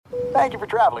Thank you for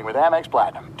traveling with Amex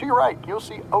Platinum. To your right, you'll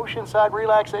see oceanside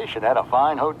relaxation at a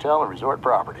fine hotel and resort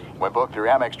property. When booked through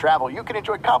Amex Travel, you can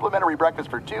enjoy complimentary breakfast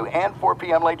for 2 and 4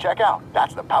 p.m. late checkout.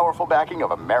 That's the powerful backing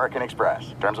of American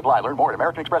Express. Terms apply. Learn more at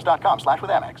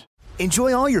americanexpress.com/withAmex.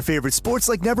 Enjoy all your favorite sports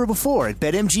like never before at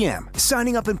BetMGM.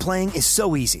 Signing up and playing is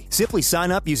so easy. Simply sign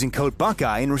up using code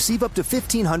Buckeye and receive up to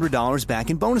 $1,500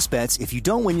 back in bonus bets if you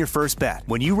don't win your first bet.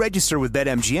 When you register with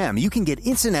BetMGM, you can get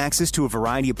instant access to a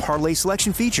variety of parlay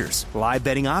selection features, live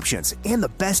betting options, and the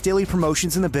best daily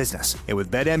promotions in the business. And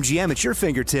with BetMGM at your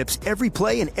fingertips, every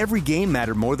play and every game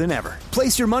matter more than ever.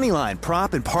 Place your moneyline,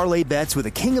 prop, and parlay bets with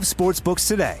the king of sportsbooks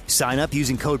today. Sign up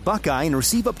using code Buckeye and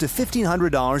receive up to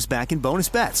 $1,500 back in bonus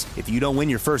bets if you don't win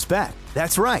your first bet.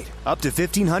 That's right, up to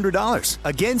 $1,500.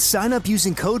 Again, sign up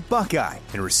using code Buckeye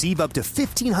and receive up to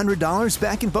 $1,500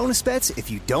 back in bonus bets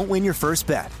if you don't win your first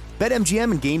bet.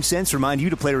 BetMGM and GameSense remind you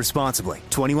to play responsibly.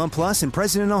 21 plus and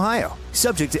present in Ohio.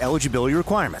 Subject to eligibility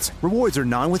requirements. Rewards are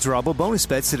non-withdrawable bonus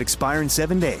bets that expire in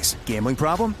 7 days. Gambling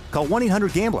problem? Call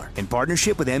 1-800-GAMBLER in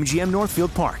partnership with MGM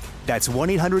Northfield Park. That's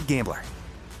 1-800-GAMBLER.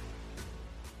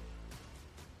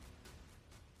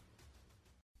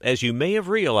 As you may have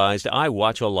realized, I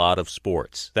watch a lot of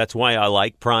sports. That's why I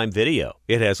like Prime Video.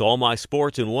 It has all my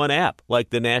sports in one app,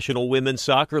 like the National Women's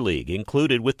Soccer League,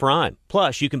 included with Prime.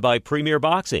 Plus, you can buy Premier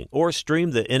Boxing or stream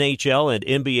the NHL and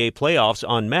NBA playoffs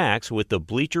on Max with the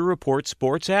Bleacher Report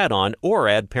Sports add-on, or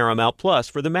add Paramount Plus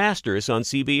for the Masters on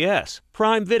CBS.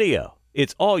 Prime Video.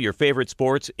 It's all your favorite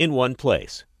sports in one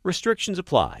place. Restrictions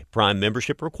apply. Prime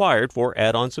membership required for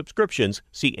add-on subscriptions.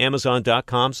 See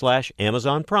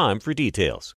Amazon.com/Amazon Prime for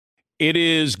details. It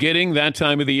is getting that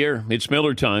time of the year. It's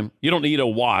Miller time. You don't need a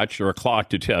watch or a clock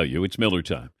to tell you. It's Miller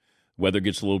time. Weather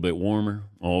gets a little bit warmer.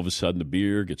 All of a sudden, the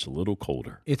beer gets a little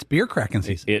colder. It's beer cracking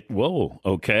season. Whoa,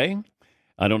 okay.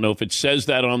 I don't know if it says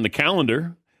that on the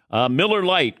calendar. Miller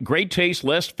Lite, great taste,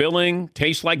 less filling,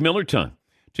 tastes like Miller time.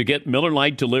 To get Miller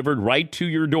Lite delivered right to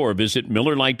your door, visit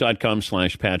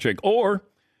MillerLite.com/Patrick, or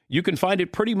you can find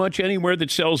it pretty much anywhere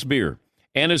that sells beer.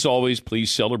 And as always,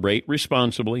 please celebrate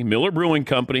responsibly. Miller Brewing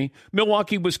Company,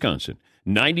 Milwaukee, Wisconsin.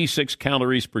 96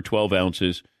 calories per 12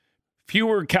 ounces.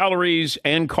 Fewer calories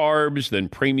and carbs than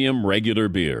premium regular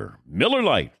beer. Miller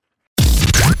Lite.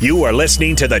 You are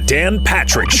listening to the Dan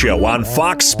Patrick Show on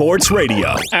Fox Sports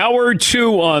Radio. Hour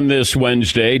 2 on this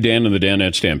Wednesday. Dan and the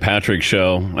Danettes Dan Patrick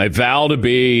Show. I vow to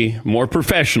be more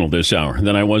professional this hour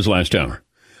than I was last hour.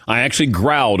 I actually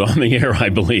growled on the air, I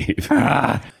believe.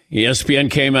 ESPN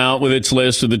came out with its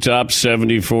list of the top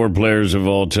 74 players of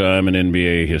all time in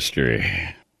NBA history.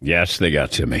 Yes, they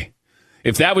got to me.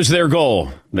 If that was their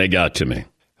goal, they got to me.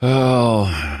 Oh,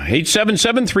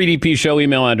 877-3DP Show,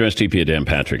 email address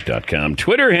dp@danpatrick.com.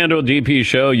 Twitter handle DP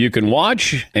Show. You can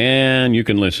watch and you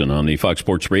can listen on the Fox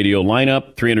Sports Radio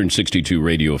lineup, 362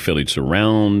 radio affiliates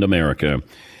around America,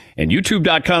 and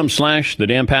youtube.com/The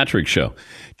Dan Patrick Show.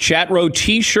 Chat row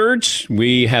T-shirts.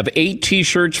 We have 8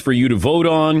 T-shirts for you to vote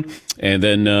on, and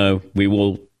then we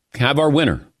will have our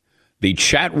winner, the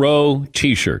Chat row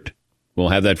T-shirt. We'll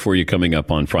have that for you coming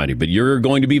up on Friday. But you're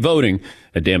going to be voting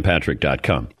at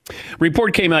danpatrick.com.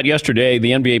 Report came out yesterday.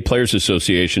 The NBA Players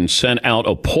Association sent out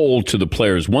a poll to the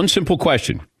players. One simple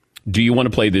question. Do you want to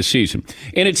play this season?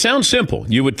 And it sounds simple.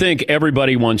 You would think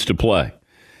everybody wants to play.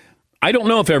 I don't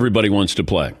know if everybody wants to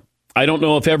play. I don't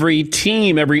know if every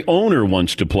team, every owner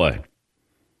wants to play.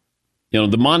 You know,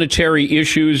 the monetary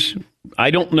issues, I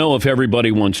don't know if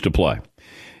everybody wants to play.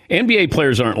 NBA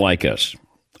players aren't like us.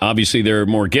 Obviously, they're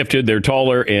more gifted, they're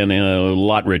taller, and a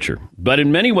lot richer. But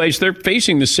in many ways, they're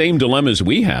facing the same dilemmas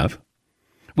we have.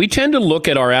 We tend to look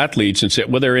at our athletes and say,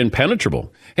 well, they're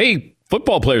impenetrable. Hey,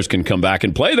 football players can come back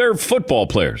and play. They're football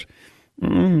players.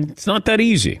 It's not that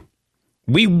easy.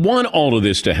 We want all of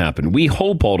this to happen. We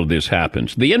hope all of this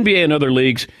happens. The NBA and other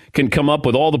leagues can come up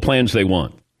with all the plans they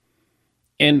want.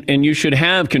 And you should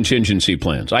have contingency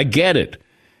plans. I get it.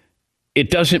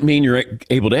 It doesn't mean you're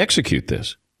able to execute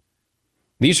this.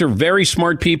 These are very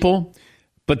smart people,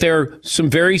 but there are some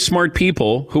very smart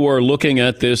people who are looking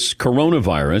at this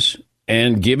coronavirus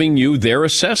and giving you their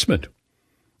assessment.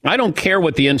 I don't care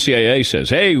what the NCAA says.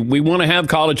 Hey, we want to have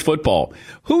college football.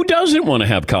 Who doesn't want to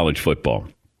have college football?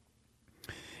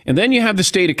 And then you have the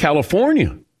state of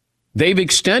California. They've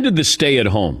extended the stay at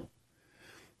home.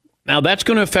 Now, that's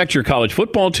going to affect your college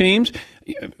football teams.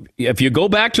 If you go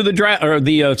back to the draft or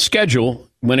the schedule,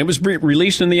 when it was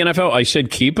released in the NFL, I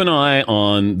said keep an eye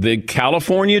on the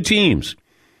California teams.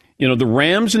 You know, the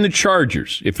Rams and the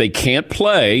Chargers, if they can't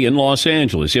play in Los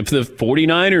Angeles, if the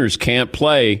 49ers can't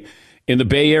play in the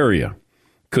Bay Area,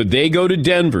 Could they go to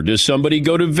Denver? Does somebody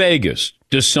go to Vegas?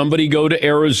 Does somebody go to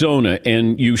Arizona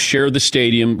and you share the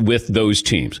stadium with those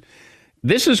teams?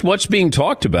 This is what's being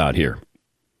talked about here.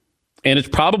 And it's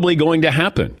probably going to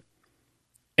happen.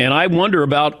 And I wonder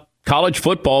about college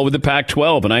football with the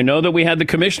Pac-12. And I know that we had the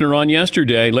commissioner on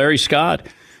yesterday, Larry Scott.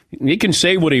 He can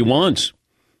say what he wants.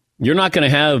 You're not going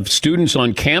to have students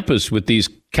on campus with these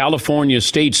California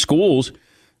state schools.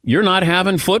 You're not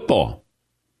having football.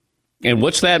 And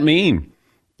what's that mean?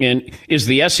 And is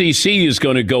the SEC is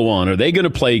going to go on? Are they going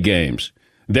to play games?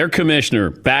 Their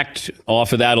commissioner backed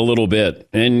off of that a little bit.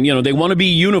 And, they want to be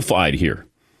unified here.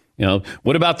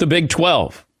 What about the Big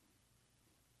 12?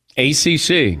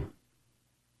 ACC?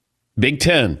 Big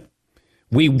 10?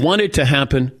 We want it to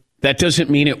happen. That doesn't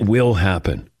mean it will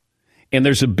happen. And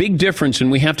there's a big difference,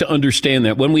 and we have to understand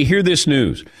that when we hear this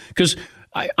news. Because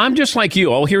I'm just like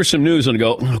you. I'll hear some news and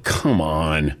go, oh, come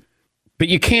on. But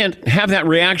you can't have that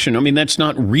reaction. I mean, that's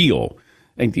not real.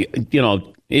 And,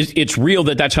 it's real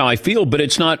that's how I feel, but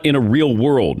it's not in a real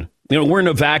world. We're in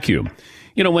a vacuum.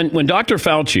 When Dr.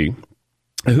 Fauci,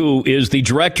 who is the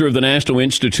director of the National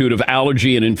Institute of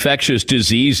Allergy and Infectious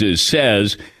Diseases,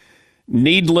 says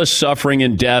needless suffering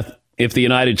and death if the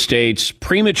United States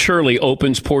prematurely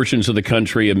opens portions of the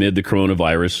country amid the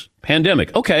coronavirus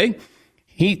pandemic. Okay,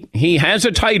 he has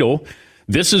a title.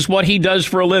 This is what he does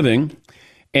for a living.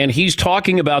 And he's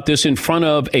talking about this in front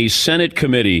of a Senate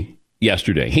committee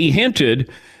yesterday. He hinted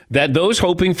that those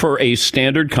hoping for a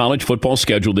standard college football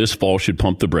schedule this fall should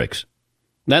pump the brakes.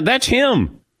 That's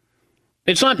him.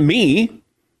 It's not me.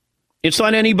 It's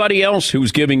not anybody else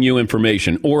who's giving you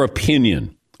information or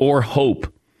opinion or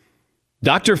hope.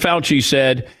 Dr. Fauci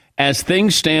said, as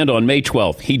things stand on May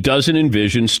 12th, he doesn't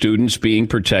envision students being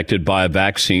protected by a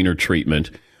vaccine or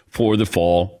treatment for the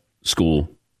fall school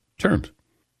terms.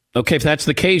 Okay, if that's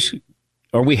the case,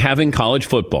 are we having college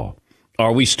football?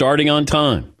 Are we starting on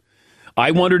time?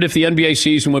 I wondered if the NBA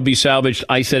season would be salvaged.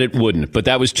 I said it wouldn't, but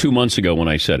that was 2 months ago when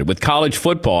I said it. With college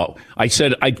football, I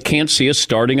said I can't see us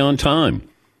starting on time.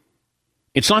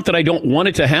 It's not that I don't want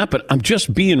it to happen. I'm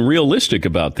just being realistic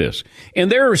about this.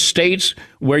 And there are states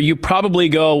where you probably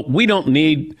go, we don't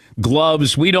need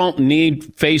gloves. We don't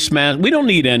need face masks. We don't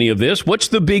need any of this. What's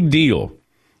the big deal?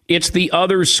 It's the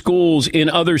other schools in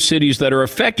other cities that are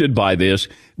affected by this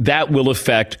that will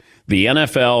affect the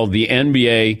NFL, the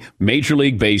NBA, Major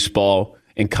League Baseball,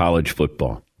 and college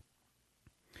football.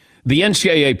 The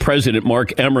NCAA president,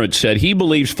 Mark Emmert, said he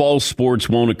believes fall sports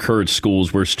won't occur at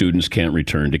schools where students can't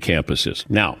return to campuses.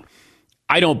 Now,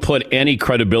 I don't put any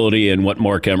credibility in what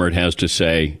Mark Emmert has to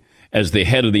say as the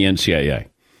head of the NCAA.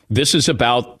 This is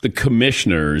about the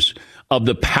commissioners of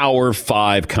the Power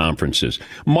 5 conferences.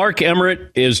 Mark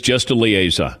Emmert is just a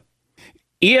liaison.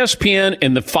 ESPN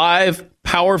and the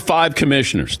Power 5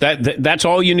 commissioners, that's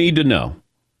all you need to know.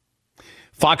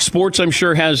 Fox Sports, I'm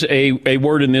sure, has a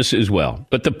word in this as well.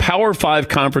 But the Power 5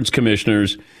 conference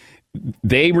commissioners,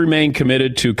 they remain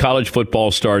committed to college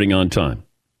football starting on time.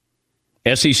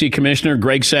 SEC Commissioner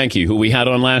Greg Sankey, who we had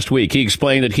on last week, he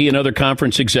explained that he and other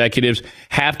conference executives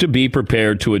have to be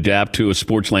prepared to adapt to a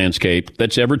sports landscape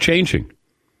that's ever-changing.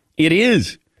 It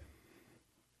is.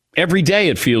 Every day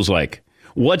it feels like.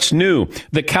 What's new?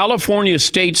 The California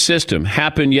state system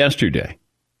happened yesterday.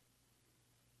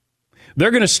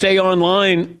 They're going to stay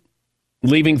online,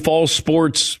 leaving fall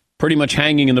sports pretty much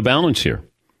hanging in the balance here.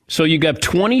 So you got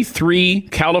 23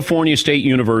 California state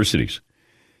universities.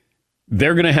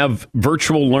 They're going to have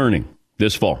virtual learning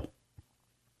this fall.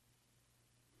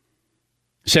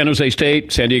 San Jose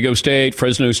State, San Diego State,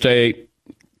 Fresno State,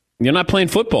 you're not playing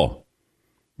football.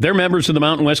 They're members of the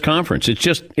Mountain West Conference.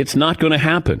 It's not going to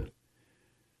happen.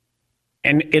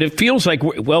 And it feels like,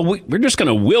 we're just going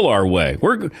to will our way.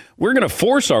 We're going to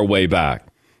force our way back.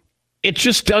 It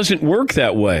just doesn't work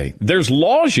that way. There's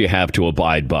laws you have to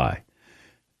abide by.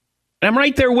 And I'm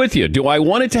right there with you. Do I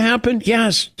want it to happen?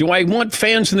 Yes. Do I want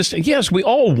fans in this? Yes, we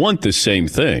all want the same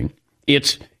thing.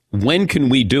 It's when can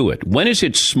we do it? When is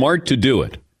it smart to do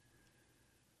it?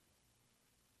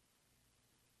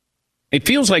 It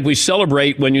feels like we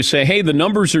celebrate when you say, hey, the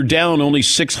numbers are down, only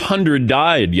 600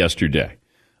 died yesterday.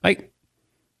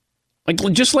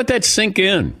 Just let that sink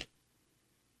in.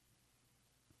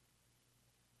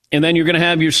 And then you're going to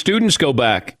have your students go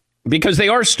back because they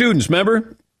are students,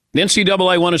 remember? The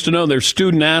NCAA want us to know they're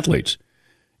student athletes.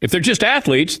 If they're just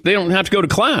athletes, they don't have to go to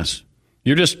class.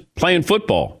 You're just playing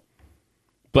football.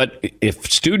 But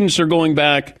if students are going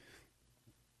back,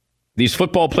 these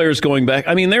football players going back,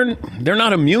 I mean, they're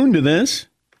not immune to this.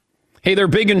 Hey, they're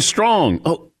big and strong.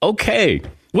 Oh, okay.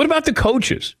 What about the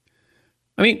coaches?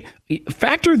 I mean,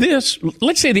 factor this.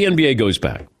 Let's say the NBA goes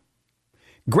back.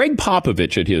 Greg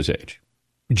Popovich at his age,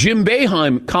 Jim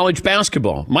Boeheim, college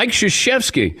basketball. Mike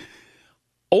Krzyzewski,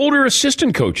 older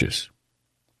assistant coaches.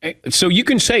 So you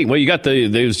can say, well, you got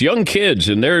those young kids,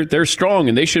 and they're strong,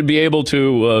 and they should be able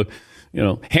to,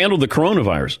 handle the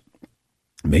coronavirus.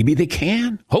 Maybe they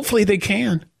can. Hopefully they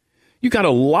can. You got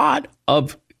a lot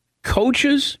of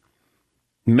coaches,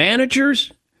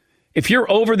 managers. If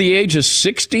you're over the age of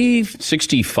 60,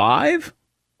 65,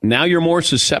 now you're more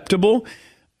susceptible.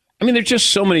 I mean, there's just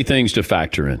so many things to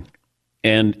factor in.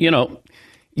 And,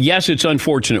 yes, it's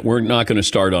unfortunate we're not going to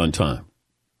start on time.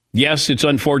 Yes, it's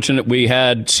unfortunate we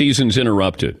had seasons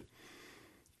interrupted.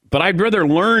 But I'd rather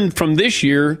learn from this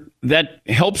year that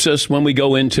helps us when we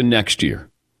go into next year.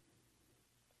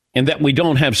 And that we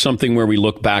don't have something where we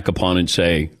look back upon and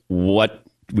say what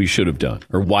we should have done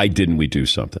or why didn't we do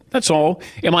something. That's all.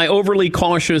 Am I overly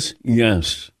cautious?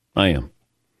 Yes, I am.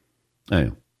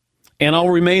 And I'll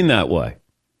remain that way.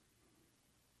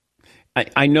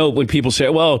 I know when people say,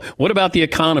 well, what about the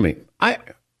economy?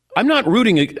 I'm not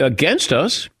rooting against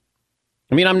us.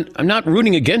 I mean, I'm not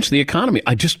rooting against the economy.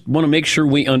 I just want to make sure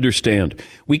we understand.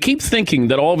 We keep thinking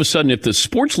that all of a sudden, if the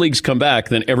sports leagues come back,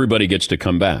 then everybody gets to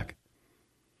come back.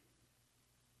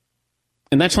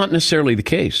 And that's not necessarily the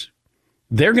case.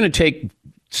 They're going to take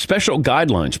special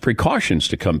guidelines, precautions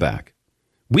to come back.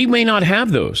 We may not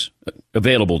have those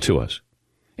available to us.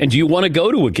 And do you want to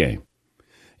go to a game?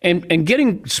 And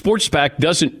getting sports back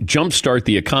doesn't jumpstart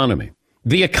the economy.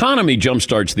 The economy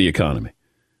jumpstarts the economy.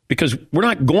 Because we're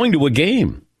not going to a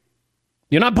game.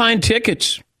 You're not buying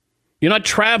tickets. You're not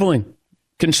traveling.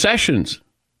 Concessions.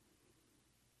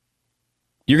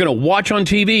 You're going to watch on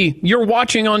TV. You're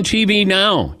watching on TV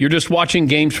now. You're just watching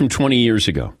games from 20 years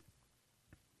ago.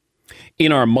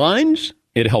 In our minds,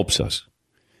 it helps us.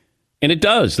 And it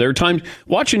does. There are times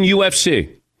watching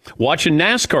UFC, watching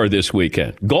NASCAR this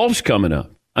weekend. Golf's coming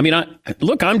up. I mean,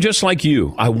 I'm just like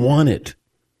you. I want it.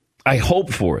 I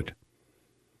hope for it.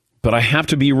 But I have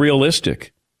to be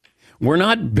realistic. We're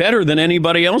not better than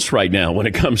anybody else right now when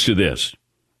it comes to this.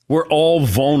 We're all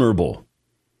vulnerable.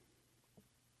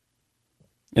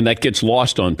 And that gets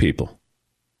lost on people.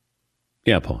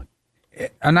 Yeah, Paul.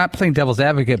 I'm not playing devil's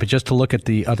advocate, but just to look at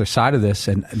the other side of this,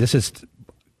 and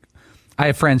I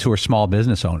have friends who are small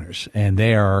business owners, and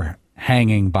they are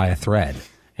hanging by a thread.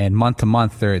 And month to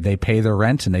month, they pay their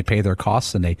rent and they pay their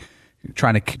costs, and they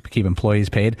trying to keep employees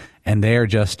paid. And they're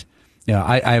just,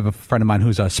 I have a friend of mine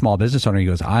who's a small business owner. He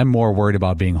goes, I'm more worried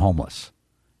about being homeless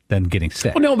than getting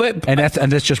sick. Well, no, but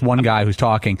that's just one guy who's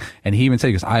talking. And he even said,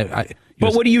 he goes,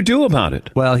 but what do you do about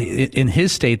it? Well, in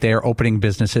his state, they are opening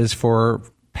businesses for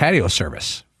patio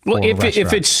service. Well,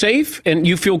 if it's safe and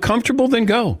you feel comfortable, then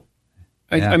go.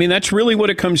 I mean, that's really what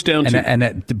it comes down to.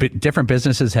 And different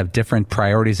businesses have different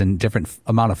priorities and different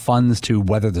amount of funds to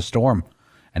weather the storm.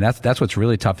 And that's what's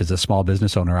really tough is a small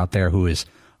business owner out there who is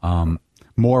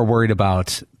more worried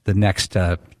about the next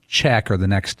check or the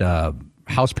next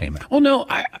house payment. Oh, no,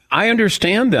 I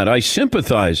understand that. I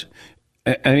sympathize.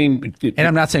 I mean, and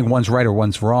I'm not saying one's right or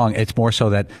one's wrong. It's more so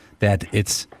that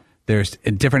there's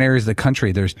in different areas of the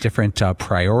country, there's different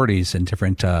priorities and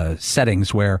different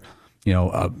settings where,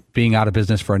 being out of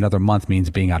business for another month means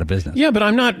being out of business. Yeah, but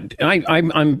I'm not.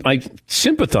 I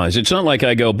sympathize. It's not like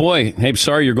I go, boy, hey,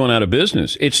 sorry, you're going out of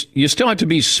business. You still have to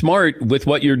be smart with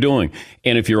what you're doing,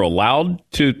 and if you're allowed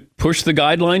to push the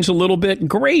guidelines a little bit,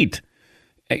 great.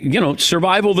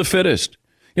 Survival of the fittest.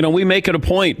 We make it a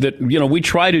point that we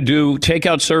try to do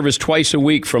takeout service twice a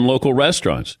week from local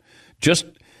restaurants. Just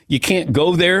you can't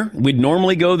go there. We'd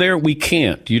normally go there. We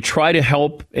can't. You try to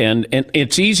help. And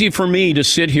it's easy for me to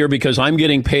sit here because I'm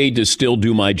getting paid to still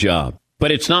do my job.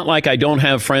 But it's not like I don't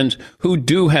have friends who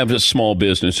do have a small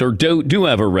business or do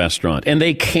have a restaurant and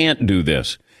they can't do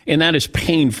this. And that is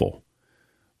painful.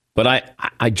 But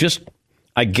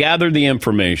I gather the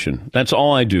information. That's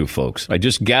all I do, folks. I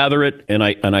just gather it and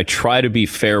I try to be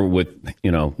fair with,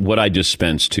 what I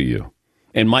dispense to you.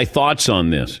 And my thoughts on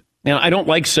this. And I don't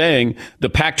like saying the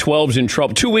Pac-12's in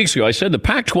trouble. 2 weeks ago, I said the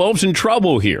Pac-12's in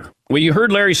trouble here. Well, you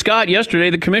heard Larry Scott yesterday,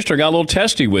 the commissioner, got a little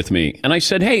testy with me. And I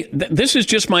said, hey, this is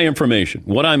just my information,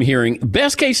 what I'm hearing.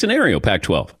 Best case scenario,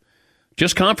 Pac-12.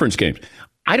 Just conference games.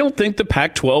 I don't think the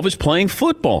Pac-12 is playing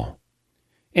football.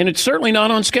 And it's certainly not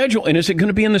on schedule. And is it going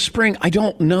to be in the spring? I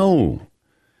don't know.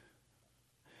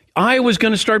 Iowa's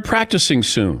going to start practicing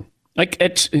soon.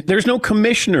 There's no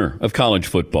commissioner of college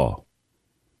football.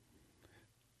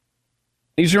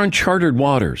 These are uncharted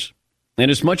waters.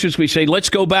 And as much as we say, let's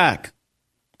go back.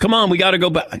 Come on, we got to go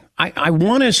back. I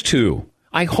want us to.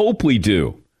 I hope we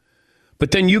do.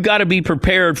 But then you got to be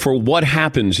prepared for what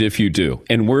happens if you do.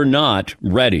 And we're not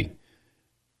ready.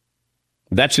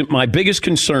 That's my biggest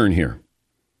concern here.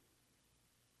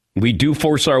 We do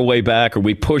force our way back, or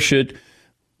we push it.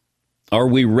 Are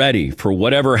we ready for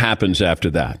whatever happens after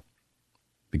that?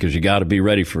 Because you got to be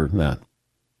ready for that.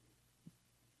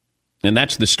 And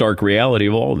that's the stark reality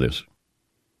of all of this.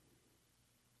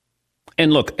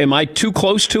 And look, am I too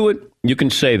close to it? You can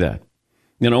say that.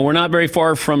 We're not very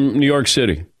far from New York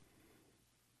City.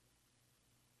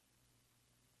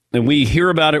 And we hear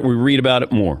about it, we read about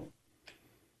it more.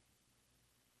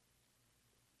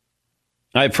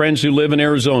 I have friends who live in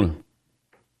Arizona.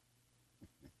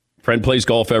 Friend plays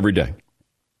golf every day.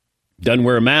 Doesn't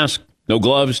wear a mask, no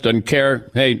gloves, doesn't care.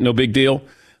 Hey, no big deal.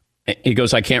 He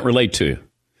goes, I can't relate to you.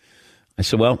 I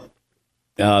said, well,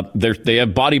 they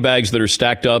have body bags that are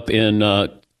stacked up in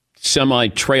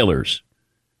semi-trailers,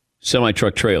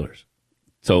 semi-truck trailers.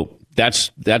 So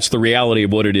that's the reality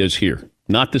of what it is here.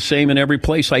 Not the same in every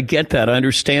place. I get that. I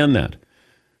understand that.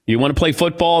 You want to play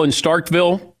football in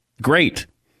Starkville? Great.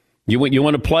 You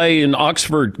want to play in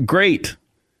Oxford? Great.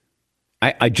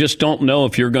 I just don't know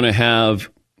if you're going to have...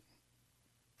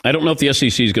 I don't know if the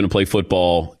SEC is going to play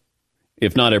football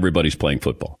if not everybody's playing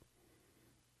football.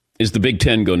 Is the Big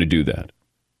Ten going to do that?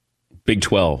 Big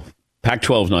 12.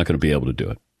 Pac-12 is not going to be able to do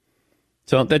it.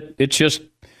 So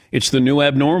it's the new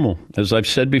abnormal, as I've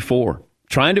said before.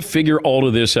 Trying to figure all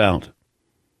of this out.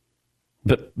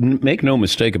 But make no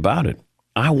mistake about it.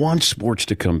 I want sports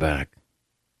to come back.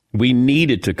 We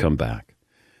need it to come back.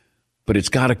 But it's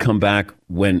got to come back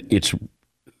when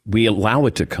we allow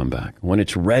it to come back, when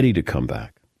it's ready to come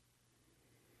back.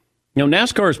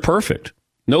 NASCAR is perfect.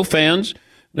 No fans.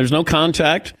 There's no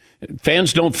contact.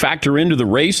 Fans don't factor into the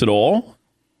race at all.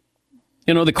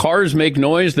 The cars make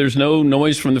noise. There's no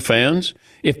noise from the fans.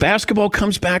 If basketball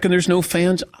comes back and there's no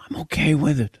fans, I'm okay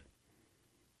with it.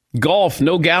 Golf,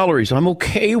 no galleries. I'm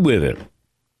okay with it.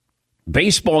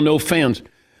 Baseball, no fans.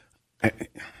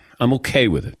 I'm okay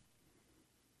with it.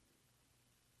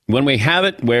 When we have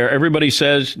it where everybody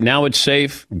says, now it's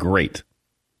safe, great.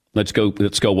 Let's go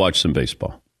watch some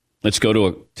baseball. Let's go to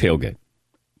a tailgate.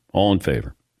 All in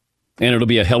favor. And it'll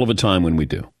be a hell of a time when we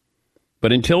do.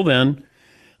 But until then,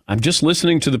 I'm just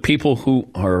listening to the people who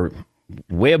are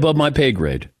way above my pay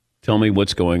grade tell me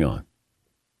what's going on.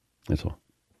 That's all.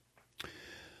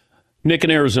 Nick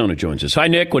in Arizona joins us. Hi,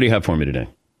 Nick. What do you have for me today?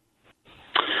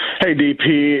 Hey,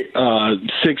 DP.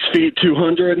 6 feet,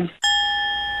 200.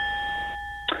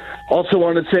 Also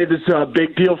wanted to say this is a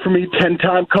big deal for me.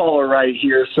 10-time caller right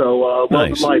here. So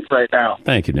nice. Love life right now.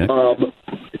 Thank you, Nick.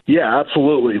 Yeah,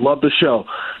 absolutely. Love the show.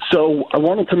 So I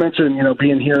wanted to mention,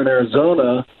 being here in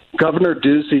Arizona, Governor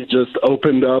Ducey just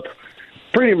opened up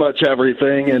pretty much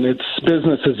everything, and it's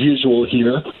business as usual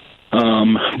here.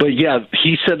 But yeah,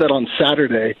 he said that on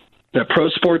Saturday that pro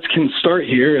sports can start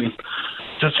here, and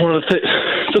just want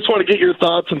to get your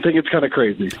thoughts and think it's kind of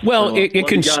crazy. Well, it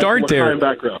can start there.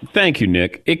 Thank you,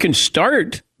 Nick. It can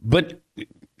start, but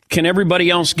can everybody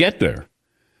else get there?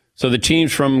 So the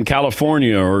teams from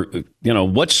California or,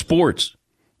 what sports?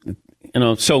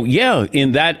 So yeah,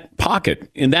 in that pocket,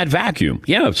 in that vacuum,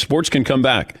 yeah, sports can come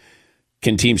back.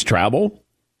 Can teams travel?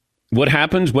 What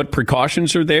happens? What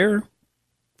precautions are there?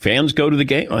 Fans go to the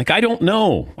game? I don't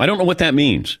know. I don't know what that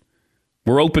means.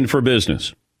 We're open for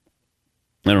business.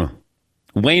 I don't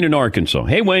know. Wayne in Arkansas.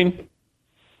 Hey, Wayne.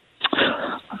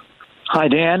 Hi,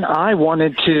 Dan. I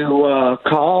wanted to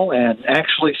call and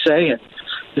actually say, and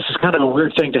this is kind of a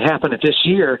weird thing to happen at this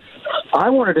year, I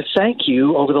wanted to thank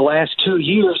you over the last 2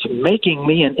 years making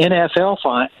me an NFL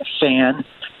fan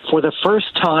for the first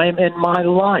time in my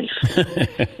life.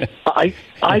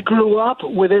 I grew up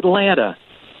with Atlanta.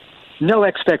 No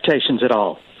expectations at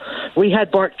all. We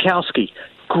had Bartkowski,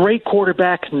 great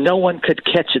quarterback. No one could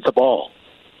catch at the ball.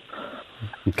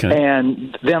 Okay.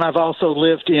 And then I've also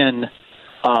lived in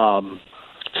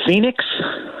Phoenix,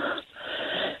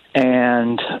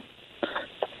 and,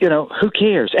 who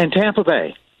cares? And Tampa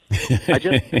Bay. I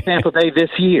just Tampa Bay this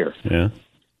year. Yeah.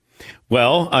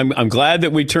 Well, I'm glad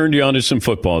that we turned you on to some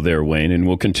football there, Wayne, and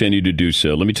we'll continue to do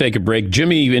so. Let me take a break.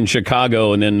 Jimmy in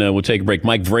Chicago, and then we'll take a break.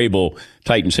 Mike Vrabel,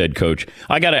 Titans head coach.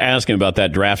 I got to ask him about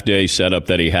that draft day setup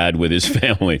that he had with his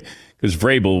family, because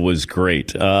Vrabel was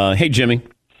great. Hey, Jimmy.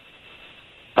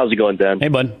 How's it going, Dan? Hey,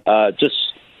 bud.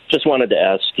 Just wanted to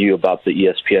ask you about the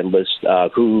ESPN list,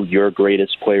 who your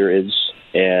greatest player is,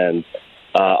 and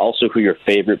also who your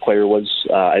favorite player was.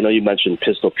 I know you mentioned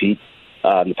Pistol Pete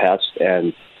in the past,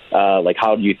 and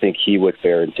how do you think he would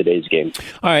fare in today's game?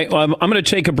 All right, well, I'm going to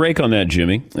take a break on that,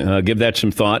 Jimmy. Give that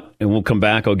some thought, and we'll come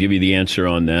back. I'll give you the answer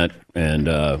on that,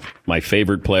 and my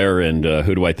favorite player, and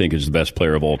who do I think is the best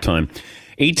player of all time.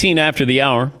 18 after the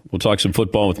hour, we'll talk some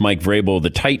football with Mike Vrabel. The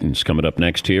Titans coming up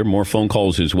next here. More phone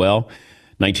calls as well.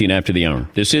 19 after the hour.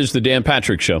 This is the Dan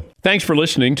Patrick Show. Thanks for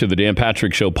listening to the Dan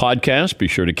Patrick Show podcast. Be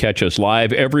sure to catch us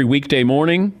live every weekday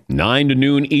morning, 9 to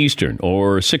noon Eastern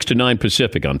or 6 to 9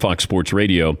 Pacific on Fox Sports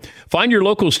Radio. Find your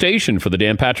local station for the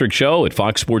Dan Patrick Show at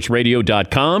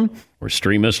foxsportsradio.com or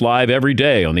stream us live every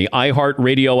day on the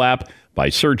iHeartRadio app by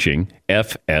searching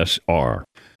FSR.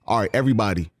 All right,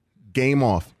 everybody, game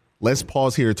off. Let's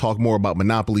pause here to talk more about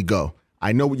Monopoly Go.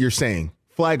 I know what you're saying.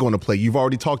 Flag on the play. You've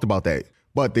already talked about that.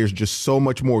 But there's just so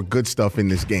much more good stuff in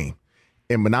this game.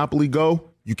 In Monopoly Go,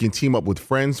 you can team up with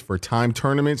friends for time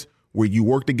tournaments where you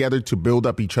work together to build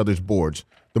up each other's boards.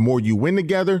 The more you win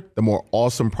together, the more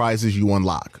awesome prizes you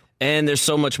unlock. And there's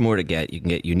so much more to get. You can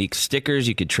get unique stickers.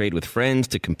 You could trade with friends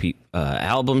to compete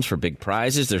albums for big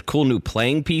prizes. There's cool new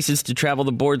playing pieces to travel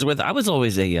the boards with. I was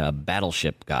always a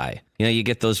Battleship guy. You know, you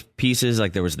get those pieces,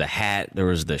 like there was the hat, there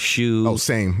was the shoe. Oh,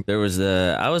 same.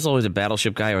 I was always a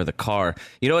Battleship guy, or the car.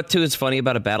 You know what, too, is funny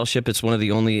about a Battleship? It's one of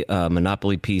the only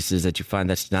Monopoly pieces that you find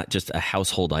that's not just a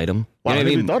household item. Wow, You know I what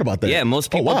never even thought about that. Yeah, most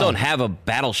people wow. don't have a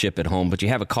Battleship at home, but you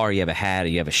have a car, you have a hat,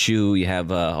 you have a shoe, you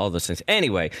have all those things.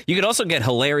 Anyway, you could also get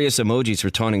hilarious emojis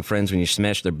for taunting friends when you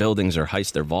smash their buildings or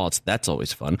heist their vaults. That's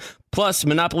always fun. Plus,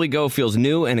 Monopoly Go feels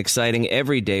new and exciting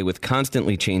every day with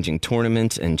constantly changing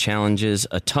tournaments and challenges.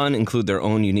 A ton include their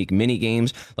own unique mini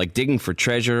games like digging for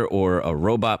treasure or a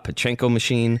robot Pachinko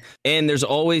machine. And there's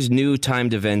always new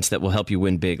timed events that will help you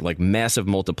win big, like massive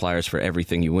multipliers for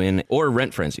everything you win or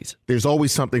rent frenzies. There's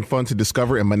always something fun to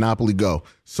discover in Monopoly Go.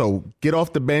 So get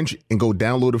off the bench and go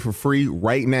download it for free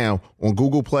right now on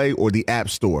Google Play or the App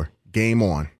Store. Game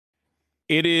on.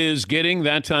 It is getting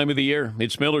that time of the year.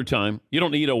 It's Miller time. You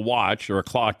don't need a watch or a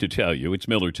clock to tell you. It's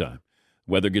Miller time.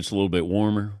 Weather gets a little bit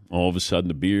warmer. All of a sudden,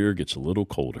 the beer gets a little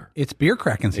colder. It's beer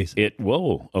cracking season.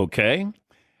 Whoa, okay.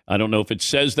 I don't know if it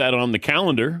says that on the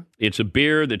calendar. It's a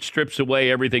beer that strips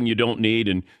away everything you don't need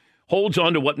and holds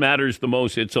on to what matters the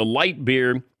most. It's a light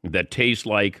beer that tastes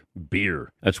like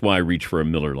beer. That's why I reach for a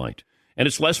Miller Lite. And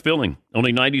it's less filling,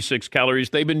 only 96 calories.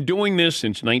 They've been doing this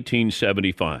since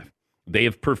 1975. They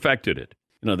have perfected it.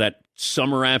 You know, that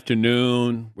summer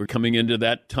afternoon, we're coming into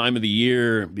that time of the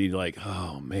year, be like,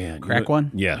 oh, man. Crack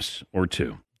one? Yes, or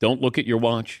two. Don't look at your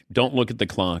watch. Don't look at the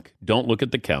clock. Don't look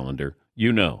at the calendar.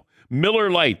 You know.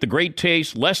 Miller Lite, the great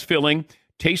taste, less filling,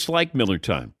 tastes like Miller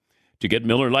time. To get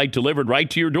Miller Lite delivered right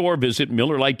to your door, visit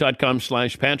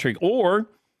MillerLite.com/Patrick, or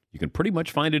you can pretty much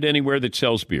find it anywhere that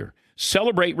sells beer.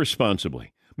 Celebrate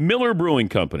responsibly. Miller Brewing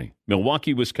Company,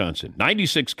 Milwaukee, Wisconsin.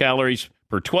 96 calories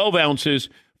per 12 ounces.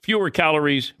 Fewer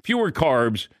calories, fewer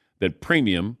carbs than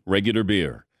premium regular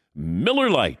beer. Miller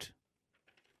Lite.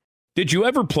 Did you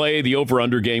ever play the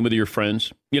over-under game with your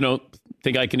friends? You know,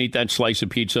 think I can eat that slice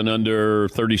of pizza in under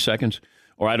 30 seconds?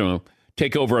 Or I don't know,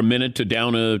 take over a minute to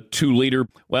down a 2-liter?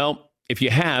 Well, if you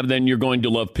have, then you're going to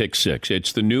love Pick Six.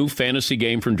 It's the new fantasy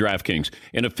game from DraftKings,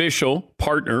 an official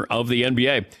partner of the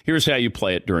NBA. Here's how you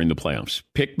play it during the playoffs.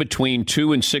 Pick between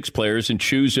 2 and 6 players and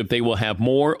choose if they will have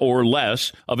more or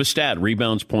less of a stat,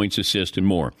 rebounds, points, assists, and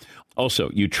more. Also,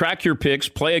 you track your picks,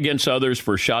 play against others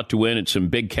for a shot to win and some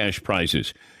big cash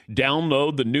prizes.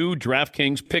 Download the new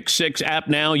DraftKings Pick 6 app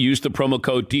now. Use the promo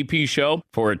code DPSHOW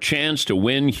for a chance to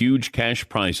win huge cash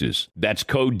prizes. That's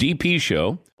code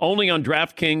DPSHOW. Only on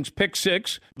DraftKings Pick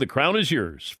 6. The crown is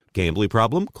yours. Gambling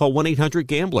problem? Call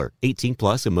 1-800-GAMBLER. 18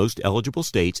 plus in most eligible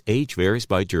states. Age varies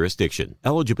by jurisdiction.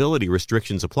 Eligibility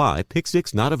restrictions apply. Pick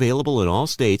 6 not available in all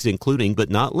states, including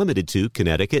but not limited to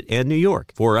Connecticut and New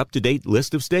York. For up-to-date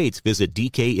list of states, visit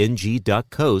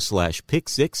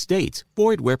dkng.co/pick6states.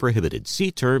 Void where prohibited.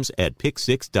 See terms at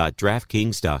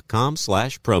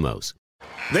pick6.draftkings.com/promos.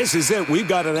 This is it. We've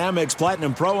got an Amex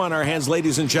Platinum Pro on our hands,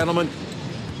 ladies and gentlemen.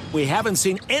 We haven't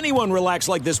seen anyone relax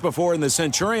like this before in the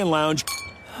Centurion Lounge.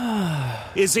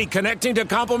 Is he connecting to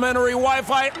complimentary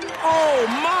Wi-Fi? Oh,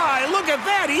 my! Look at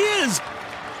that! He is!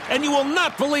 And you will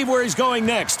not believe where he's going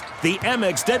next. The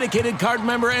Amex dedicated card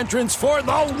member entrance for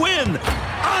the win!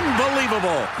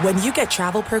 Unbelievable! When you get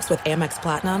travel perks with Amex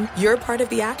Platinum, you're part of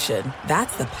the action.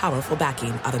 That's the powerful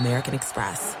backing of American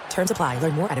Express. Terms apply.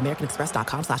 Learn more at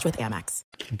americanexpress.com/withAmex.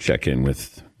 Check in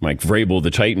with Mike Vrabel,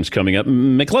 the Titans coming up.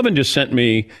 McLevin just sent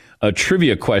me a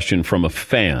trivia question from a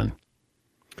fan.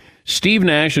 Steve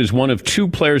Nash is one of 2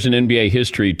 players in NBA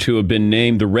history to have been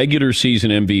named the regular season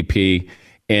MVP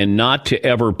and not to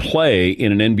ever play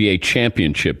in an NBA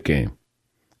championship game.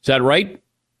 Is that right,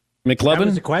 McLevin?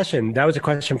 That was a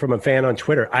question from a fan on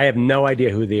Twitter. I have no idea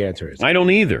who the answer is. I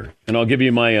don't either. And I'll give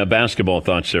you my basketball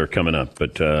thoughts there coming up.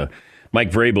 But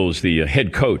Mike Vrabel is the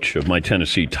head coach of my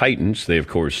Tennessee Titans. They, of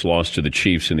course, lost to the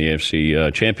Chiefs in the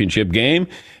AFC championship game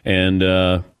and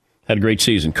had a great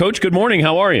season. Coach, good morning.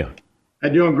 How are you?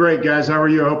 I'm doing great, guys. How are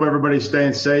you? I hope everybody's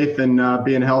staying safe and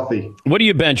being healthy. What are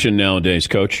you benching nowadays,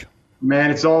 Coach? Man,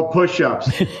 it's all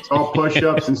push-ups. It's all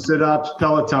push-ups and sit-ups,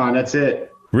 Peloton. That's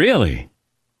it. Really?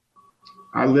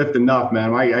 I lift enough,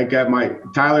 man. I got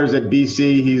Tyler's at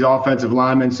BC. He's offensive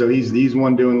lineman, so he's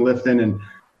one doing lifting,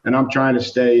 and I'm trying to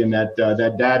stay in that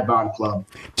dad bod club.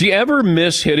 Do you ever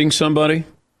miss hitting somebody?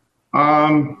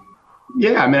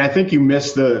 Yeah. I mean, I think you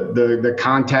miss the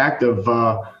contact of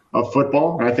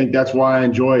football, and I think that's why I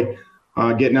enjoy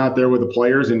getting out there with the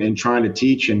players and trying to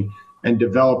teach and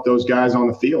develop those guys on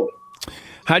the field.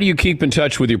 How do you keep in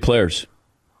touch with your players?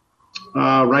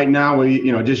 Right now,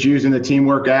 we just using the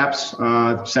teamwork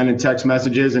apps, sending text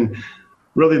messages, and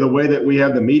really the way that we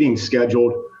have the meetings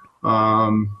scheduled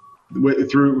through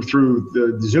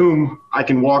the Zoom. I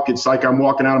can walk. It's like I'm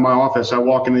walking out of my office. I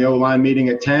walk in the O-line meeting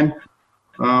at 10.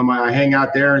 I hang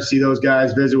out there and see those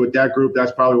guys, visit with that group.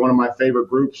 That's probably one of my favorite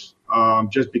groups,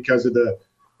 just because of the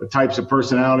types of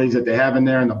personalities that they have in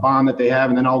there and the bond that they have.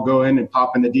 And then I'll go in and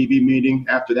pop in the DB meeting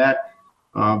after that,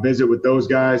 visit with those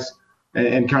guys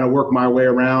and kind of work my way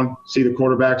around, see the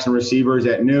quarterbacks and receivers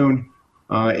at noon,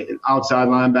 outside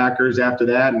linebackers after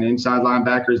that, and inside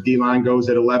linebackers, D-line goes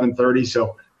at 11:30.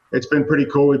 So it's been pretty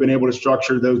cool. We've been able to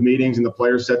structure those meetings, and the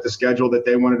players set the schedule that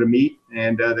they wanted to meet,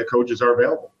 and the coaches are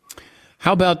available.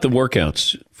 How about the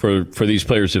workouts for these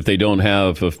players if they don't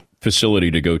have a facility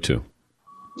to go to?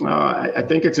 I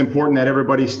think it's important that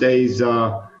everybody stays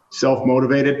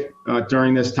self-motivated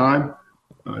during this time.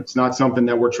 It's not something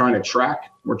that we're trying to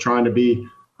track. We're trying to be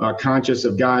conscious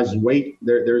of guys' weight.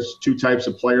 There's two types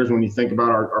of players when you think about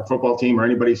our football team or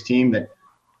anybody's team that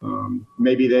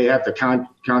maybe they have to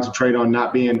concentrate on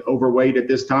not being overweight at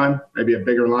this time, maybe a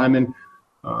bigger lineman.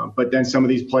 But then some of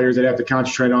these players that have to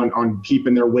concentrate on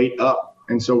keeping their weight up.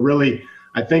 And so really,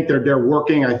 I think they're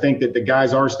working. I think that the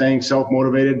guys are staying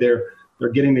self-motivated. They're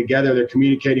getting together. They're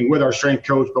communicating with our strength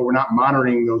coach, but we're not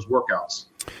monitoring those workouts.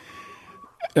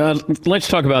 Let's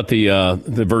talk about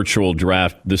the virtual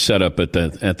draft, the setup at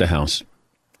the house.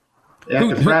 At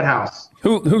the frat house.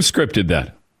 Who scripted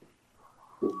that?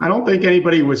 I don't think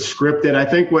anybody was scripted. I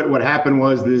think what happened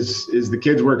was the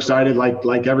kids were excited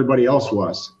like everybody else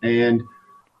was, and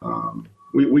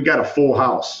we got a full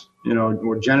house.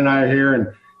 Where Jen and I are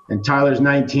here, and Tyler's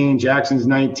 19, Jackson's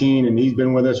 19, and he's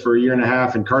been with us for a year and a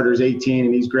half, and Carter's 18,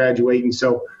 and he's graduating.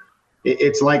 So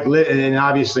it's like, and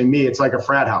obviously me, it's like a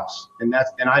frat house, and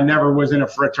I never was in a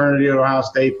fraternity at Ohio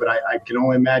State, but I can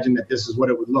only imagine that this is what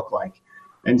it would look like.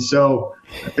 And so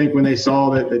I think when they saw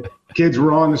that the kids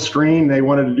were on the screen, they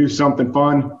wanted to do something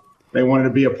fun. They wanted to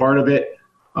be a part of it.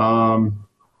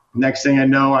 Next thing I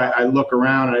know, I look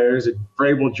around. There's a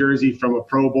Vrabel jersey from a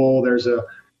Pro Bowl. There's a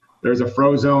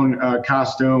Frozone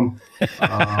costume.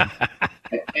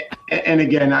 And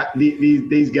again,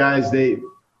 these guys, they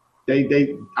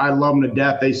I love them to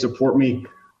death. They support me,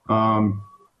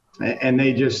 and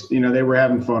they just they were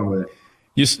having fun with it.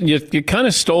 You kind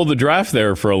of stole the draft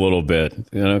there for a little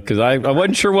bit, because I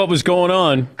wasn't sure what was going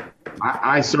on.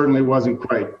 I certainly wasn't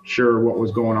quite sure what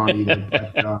was going on either.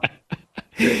 But,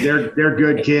 they're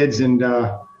good kids, and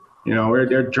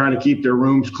they're trying to keep their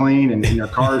rooms clean and their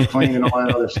cars clean and all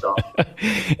that other stuff.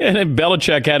 And then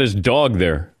Belichick had his dog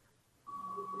there.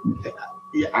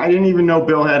 Yeah, I didn't even know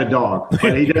Bill had a dog,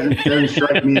 but he doesn't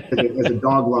strike me as a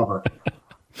dog lover.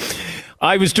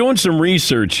 I was doing some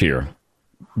research here.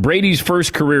 Brady's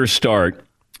first career start,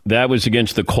 that was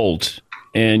against the Colts,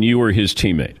 and you were his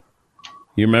teammate.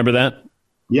 You remember that?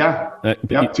 Yeah.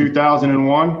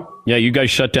 2001. Yeah, you guys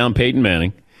shut down Peyton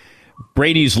Manning.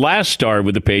 Brady's last start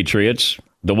with the Patriots,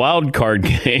 the wild card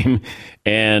game,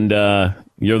 and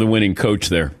you're the winning coach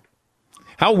there.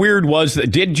 How weird was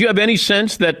that? Did you have any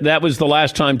sense that was the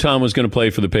last time Tom was going to play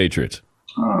for the Patriots?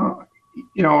 I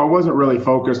wasn't really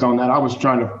focused on that. I was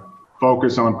trying to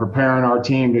focus on preparing our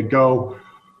team to go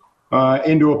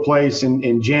into a place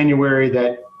in January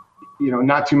that,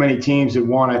 not too many teams had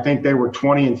won. I think they were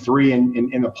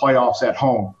 20-3 in the playoffs at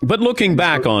home. But looking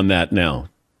back on that now.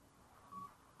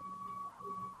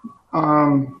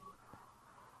 Tom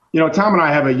and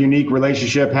I have a unique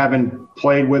relationship, having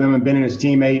played with him and been his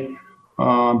teammate,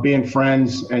 being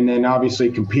friends, and then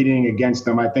obviously competing against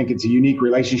them. I think it's a unique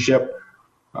relationship.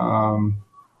 He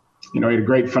had a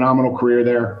great, phenomenal career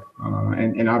there,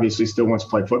 and obviously still wants to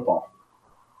play football.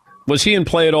 Was he in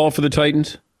play at all for the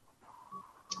Titans?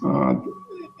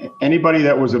 Anybody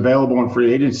that was available in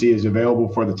free agency is available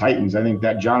for the Titans. I think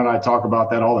that John and I talk about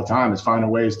that all the time, is finding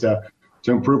ways to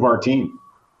improve our team.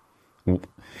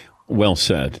 Well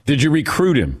said. Did you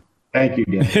recruit him? Thank you,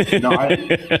 Dan.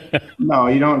 No,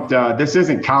 you don't. This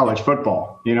isn't college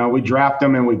football. We draft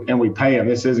them and we pay them.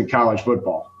 This isn't college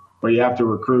football where you have to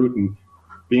recruit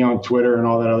be on Twitter and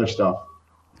all that other stuff.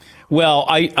 Well,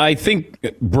 I think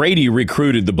Brady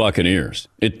recruited the Buccaneers.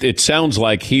 It sounds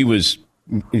like he was,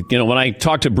 when I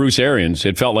talked to Bruce Arians,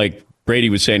 it felt like Brady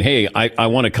was saying, hey, I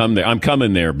want to come there. I'm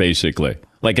coming there, basically.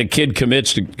 Like a kid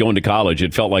commits to going to college.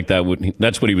 It felt like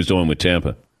that's what he was doing with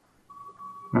Tampa.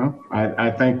 Well,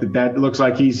 I think that looks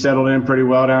like he's settled in pretty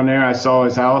well down there. I saw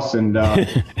his house, and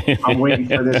I'm waiting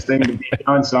for this thing to be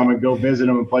done so I'm going to go visit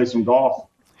him and play some golf.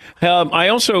 I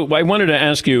wanted to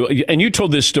ask you, and you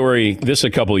told this story a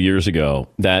couple of years ago,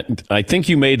 that I think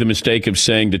you made the mistake of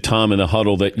saying to Tom in the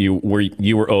huddle that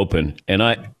you were open, and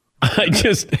I'd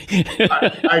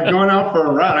gone out for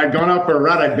a run. I'd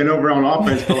been over on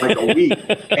offense for like a week,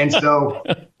 and so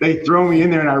they throw me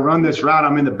in there, and I run this route.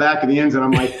 I'm in the back of the ends, and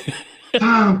I'm like,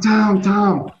 Tom,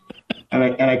 and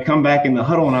I come back in the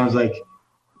huddle, and I was like,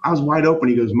 I was wide open.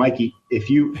 He goes, Mikey, if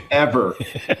you ever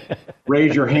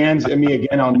raise your hands at me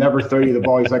again, I'll never throw you the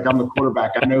ball. He's like, I'm the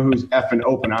quarterback. I know who's effing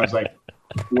open. I was like,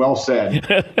 well said.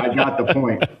 I got the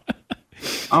point.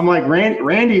 I'm like,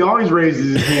 Randy always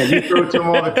raises his hand. You throw it to him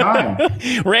all the time.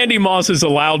 Randy Moss is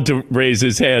allowed to raise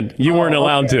his hand. You weren't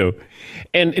allowed to.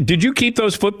 And did you keep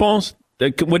those footballs?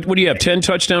 What do you have, 10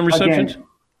 touchdown receptions? Again,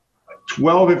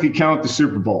 12 if you count the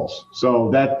Super Bowls.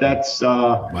 So that's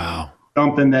wow.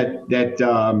 Something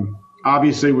that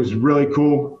obviously was really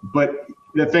cool. But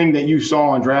the thing that you saw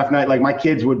on draft night, like my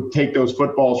kids would take those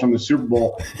footballs from the Super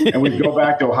Bowl and we'd go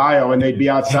back to Ohio and they'd be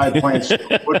outside playing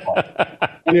football.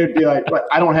 And it'd be like,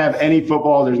 I don't have any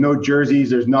football. There's no jerseys.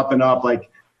 There's nothing up. Like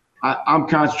I'm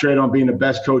concentrated on being the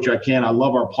best coach I can. I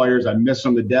love our players. I miss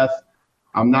them to death.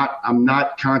 I'm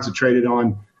not concentrated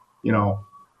on,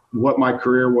 what my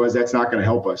career was. That's not going to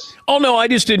help us. Oh, no, I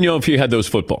just didn't know if you had those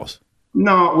footballs.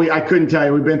 No, I couldn't tell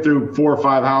you. We've been through 4 or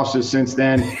 5 houses since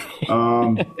then.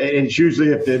 And it's usually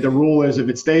if the rule is if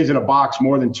it stays in a box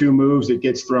more than 2 moves, it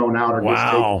gets thrown out or gets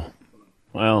taken.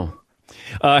 Wow.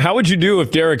 How would you do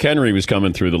if Derrick Henry was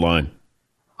coming through the line?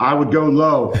 I would go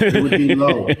low. It would be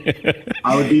low.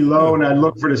 I would be low, and I'd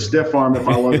look for the stiff arm if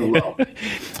I wasn't low.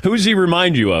 Who does he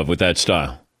remind you of with that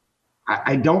style?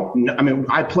 I don't know. I mean,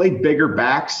 I played bigger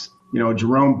backs.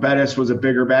 Jerome Bettis was a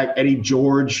bigger back. Eddie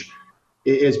George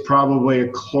is probably a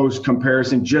close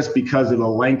comparison just because of the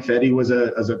length. Eddie was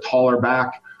a taller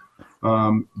back.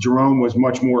 Jerome was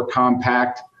much more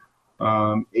compact.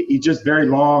 He's just very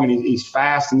long, and he's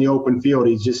fast in the open field.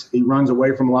 He runs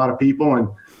away from a lot of people, and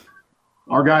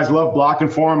our guys love blocking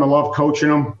for him. I love coaching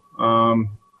him.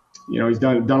 He's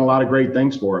done a lot of great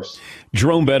things for us.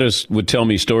 Jerome Bettis would tell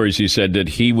me stories. He said that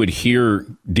he would hear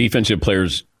defensive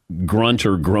players grunt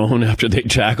or groan after they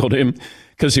tackled him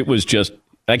because it was just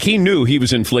like he knew he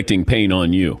was inflicting pain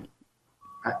on you.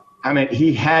 I mean,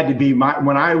 he had to be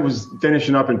when I was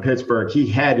finishing up in Pittsburgh, he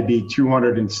had to be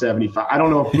 275. I don't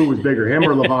know who was bigger, him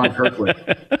or LaVon Kirkland.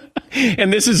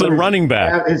 And this is a running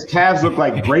back. His calves look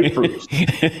like grapefruits.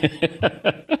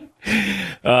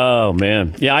 Oh,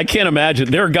 man. Yeah, I can't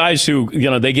imagine. There are guys who,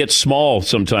 they get small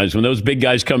sometimes when those big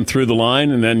guys come through the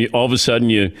line and then all of a sudden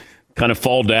you kind of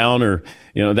fall down or,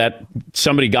 that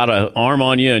somebody got an arm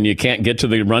on you and you can't get to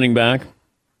the running back.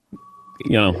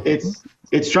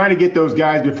 It's trying to get those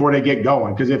guys before they get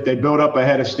going, because if they build up a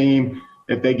head of steam,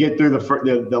 if they get through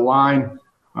the line,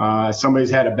 somebody's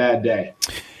had a bad day.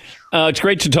 It's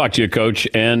great to talk to you, Coach,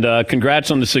 and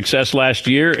congrats on the success last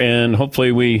year, and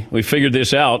hopefully we figured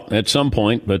this out at some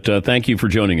point, but thank you for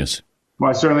joining us. Well,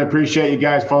 I certainly appreciate you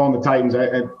guys following the Titans.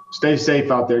 Stay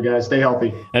safe out there, guys. Stay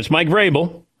healthy. That's Mike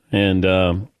Vrabel, and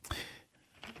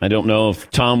I don't know if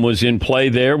Tom was in play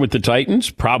there with the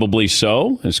Titans. Probably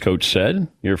so, as Coach said.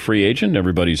 You're a free agent.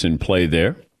 Everybody's in play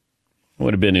there.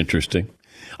 Would have been interesting.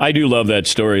 I do love that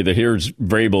story that here's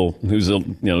Vrabel, who's a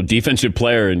defensive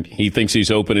player, and he thinks he's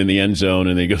open in the end zone,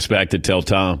 and he goes back to tell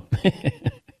Tom.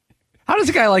 How does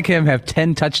a guy like him have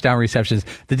 10 touchdown receptions?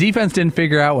 The defense didn't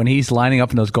figure out when he's lining up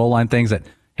in those goal line things that,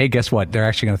 hey, guess what? They're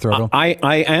actually going to throw to him.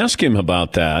 I asked him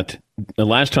about that the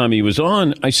last time he was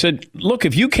on. I said, look,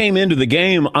 if you came into the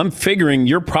game, I'm figuring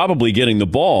you're probably getting the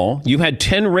ball. You had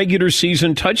 10 regular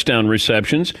season touchdown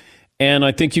receptions, and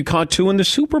I think you caught 2 in the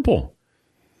Super Bowl.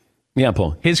 Yeah,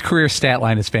 Paul. His career stat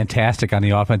line is fantastic on the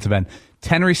offensive end.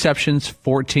 10 receptions,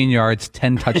 14 yards,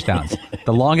 10 touchdowns.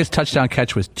 The longest touchdown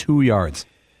catch was 2 yards.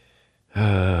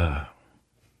 10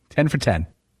 for 10.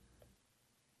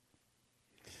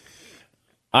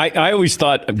 I always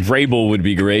thought Vrabel would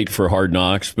be great for Hard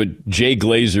Knocks, but Jay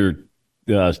Glazer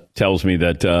tells me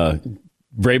that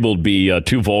Vrabel would be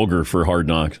too vulgar for Hard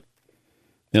Knocks.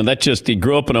 He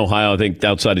grew up in Ohio, I think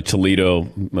outside of Toledo,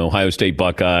 Ohio State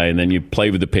Buckeye, and then you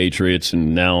play with the Patriots,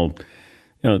 and now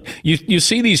You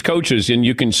see these coaches, and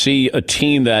you can see a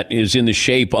team that is in the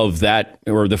shape of that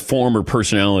or the form or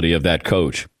personality of that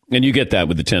coach. And you get that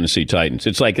with the Tennessee Titans.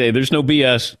 It's like, hey, there's no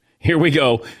BS. Here we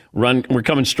go. Run. We're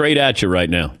coming straight at you right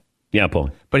now. Yeah,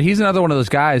 Paul. But he's another one of those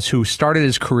guys who started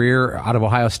his career out of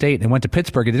Ohio State and went to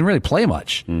Pittsburgh and didn't really play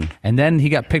much. And then he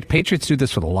got picked. Patriots do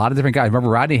this with a lot of different guys. Remember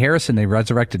Rodney Harrison? They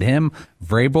resurrected him.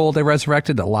 Vrabel, they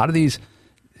resurrected. A lot of these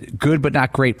good but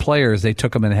not great players, they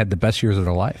took them and had the best years of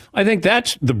their life. I think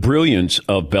that's the brilliance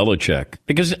of Belichick,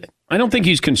 because I don't think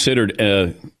he's considered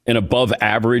an above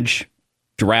average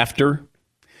drafter.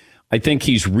 I think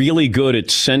he's really good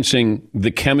at sensing the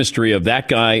chemistry of that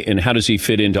guy and how does he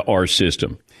fit into our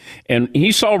system. And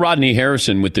he saw Rodney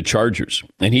Harrison with the Chargers,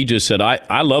 and he just said,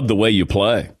 I love the way you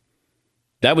play.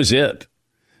 That was it.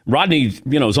 Rodney,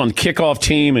 is on the kickoff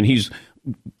team, and he's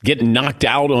getting knocked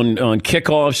out on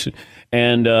kickoffs.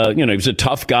 And, he was a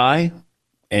tough guy,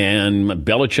 and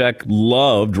Belichick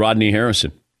loved Rodney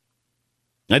Harrison.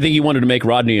 I think he wanted to make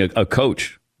Rodney a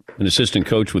coach, an assistant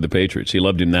coach with the Patriots. He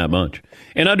loved him that much.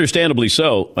 And understandably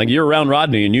so. Like, you're around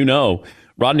Rodney, and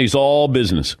Rodney's all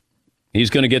business. He's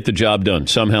going to get the job done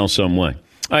somehow, some way.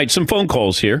 All right, some phone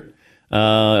calls here.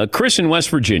 Chris in West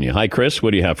Virginia. Hi, Chris.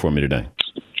 What do you have for me today?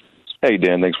 Hey,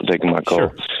 Dan. Thanks for taking my call.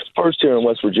 Sure. First, here in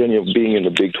West Virginia, being in the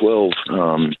Big 12,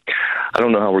 I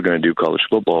don't know how we're going to do college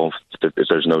football if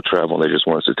there's no travel. They just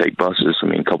want us to take buses. I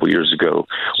mean, a couple years ago,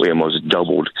 we almost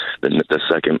doubled the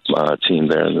second team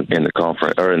there in the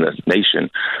conference or in the nation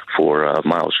for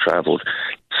miles traveled.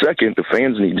 Second, the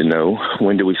fans need to know,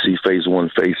 when do we see Phase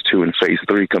 1, Phase 2, and Phase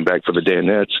 3 come back for the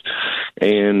Danettes?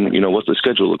 And, what's the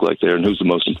schedule look like there, and who's the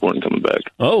most important coming back?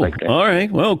 Oh, all right.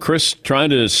 Well, Chris trying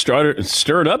to stir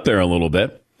it up there a little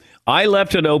bit. I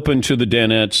left it open to the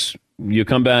Danettes. You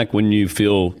come back when you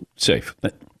feel safe.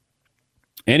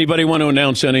 Anybody want to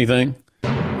announce anything?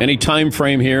 Any time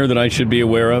frame here that I should be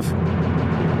aware of?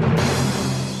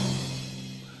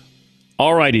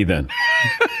 All righty then.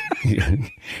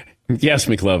 Yes,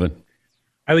 McLovin.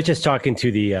 I was just talking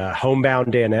to the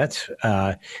homebound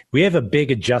Danettes. We have a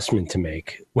big adjustment to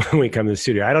make when we come to the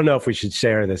studio. I don't know if we should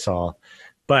share this all,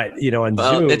 but on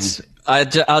Zoom.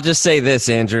 I'll just say this,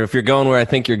 Andrew. If you're going where I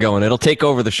think you're going, it'll take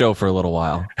over the show for a little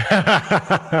while.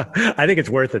 I think it's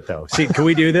worth it, though. See, can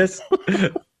we do this?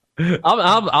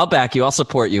 I'll back you. I'll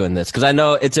support you in this because I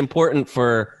know it's important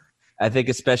for. I think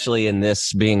especially in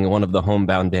this being one of the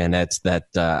homebound Danettes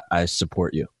that I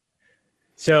support you.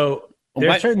 So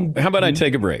how about I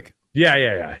take a break?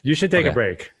 Yeah. You should take a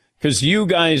break. Because you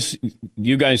guys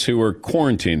who are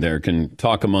quarantined there can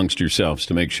talk amongst yourselves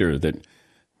to make sure that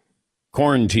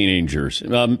quarantiners.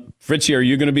 Fritzy, are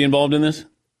you going to be involved in this?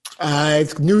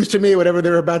 It's news to me, whatever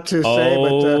they're about to say,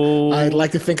 but I'd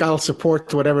like to think I'll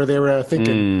support whatever they're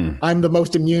thinking. I'm the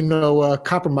most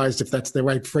immunocompromised, if that's the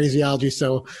right phraseology.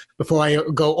 So before I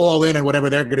go all in on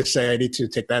whatever they're going to say, I need to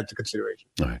take that into consideration.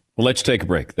 All right. Well, let's take a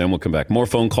break. Then we'll come back. More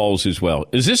phone calls as well.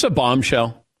 Is this a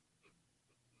bombshell?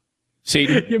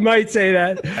 See, you might say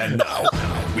that. And now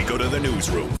we go to the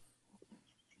newsroom.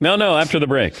 No, after the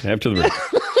break.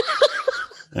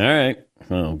 All right.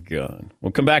 Oh, God.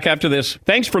 We'll come back after this.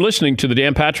 Thanks for listening to the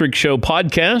Dan Patrick Show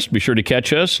podcast. Be sure to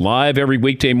catch us live every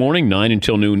weekday morning, 9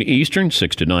 until noon Eastern,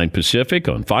 6 to 9 Pacific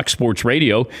on Fox Sports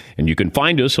Radio. And you can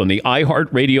find us on the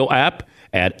iHeartRadio app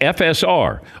at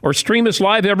FSR or stream us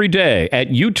live every day at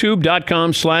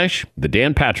youtube.com/The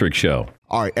Dan Patrick Show.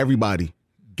 All right, everybody,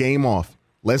 game off.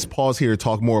 Let's pause here to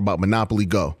talk more about Monopoly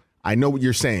Go. I know what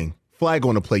you're saying. Flag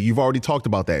on the play. You've already talked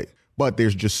about that. But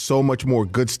there's just so much more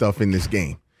good stuff in this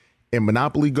game. In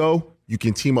Monopoly Go, you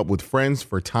can team up with friends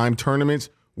for time tournaments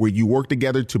where you work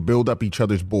together to build up each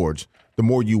other's boards. The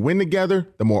more you win together,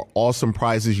 the more awesome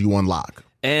prizes you unlock.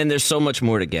 And there's so much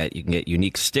more to get. You can get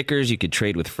unique stickers. You could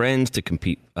trade with friends to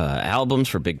compete albums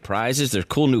for big prizes. There's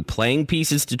cool new playing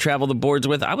pieces to travel the boards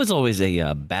with. I was always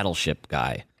a Battleship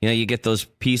guy. You get those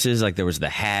pieces, like there was the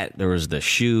hat, there was the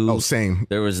shoe. Oh, same.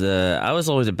 I was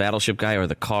always a Battleship guy, or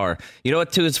the car. You know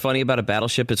what, too, is funny about a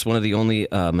Battleship? It's one of the only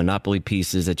Monopoly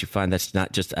pieces that you find that's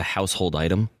not just a household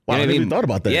item. Wow, I never thought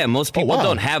about that. Yeah, most people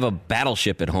don't have a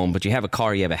Battleship at home, but you have a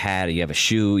car, you have a hat, you have a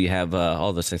shoe, you have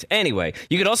all those things. Anyway,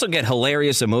 you could also get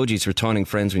hilarious emojis for taunting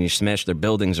friends when you smash their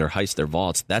buildings or heist their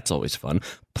vaults. That's always fun.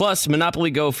 Plus,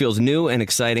 Monopoly Go feels new and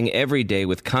exciting every day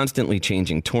with constantly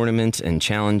changing tournaments and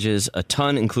challenges. A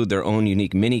ton include their own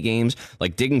unique mini games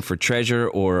like digging for treasure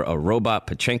or a robot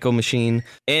Pachinko machine.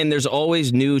 And there's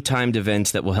always new timed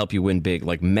events that will help you win big,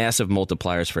 like massive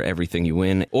multipliers for everything you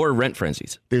win or rent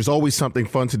frenzies. There's always something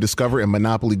fun to discover in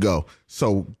Monopoly Go.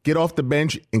 So get off the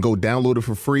bench and go download it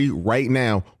for free right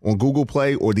now on Google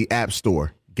Play or the App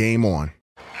Store. Game on.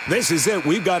 This is it.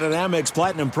 We've got an Amex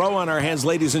Platinum Pro on our hands,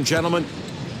 ladies and gentlemen.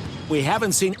 We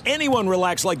haven't seen anyone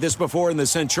relax like this before in the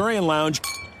Centurion Lounge.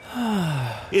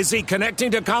 Is he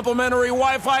connecting to complimentary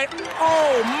Wi-Fi?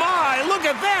 Oh, my. Look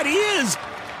at that. He is.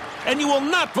 And you will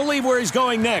not believe where he's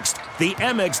going next. The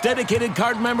Amex dedicated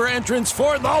card member entrance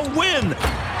for the win.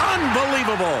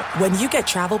 Unbelievable. When you get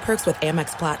travel perks with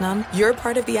Amex Platinum, you're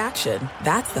part of the action.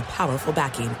 That's the powerful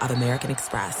backing of American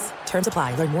Express. Terms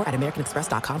apply. Learn more at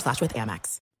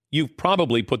americanexpress.com/withAmex. You've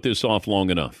probably put this off long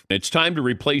enough. It's time to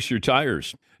replace your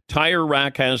tires. Tire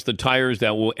Rack has the tires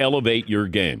that will elevate your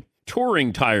game.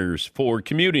 Touring tires for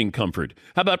commuting comfort.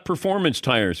 How about performance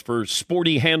tires for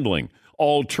sporty handling?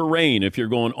 All-terrain if you're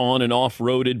going on and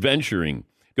off-road adventuring.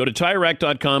 Go to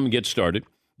TireRack.com and get started.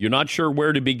 You're not sure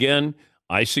where to begin?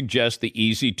 I suggest the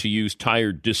easy-to-use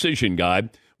tire decision guide.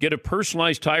 Get a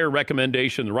personalized tire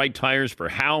recommendation, the right tires for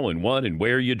how and what and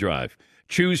where you drive.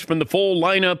 Choose from the full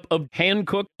lineup of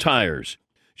hand-cooked tires.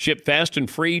 Ship fast and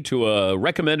free to a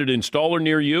recommended installer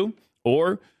near you,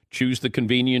 or choose the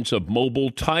convenience of mobile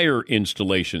tire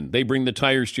installation. They bring the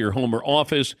tires to your home or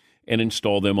office and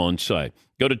install them on site.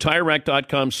 Go to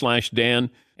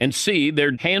TireRack.com/Dan and see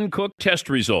their hand-cooked test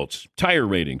results, tire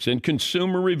ratings, and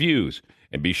consumer reviews.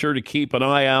 And be sure to keep an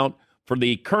eye out for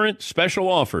the current special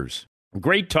offers.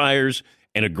 Great tires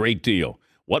and a great deal.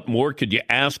 What more could you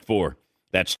ask for?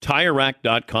 That's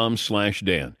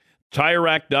TireRack.com/Dan.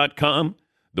 TireRack.com,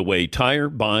 the way tire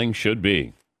buying should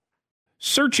be.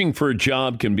 Searching for a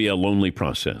job can be a lonely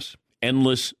process.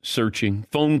 Endless searching,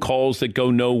 phone calls that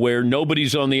go nowhere,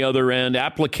 nobody's on the other end,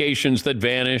 applications that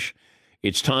vanish.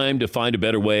 It's time to find a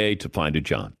better way to find a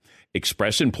job.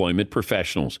 Express Employment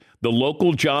Professionals, the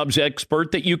local jobs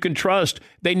expert that you can trust.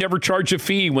 They never charge a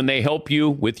fee when they help you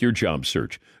with your job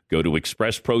search. Go to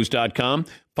expresspros.com,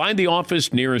 find the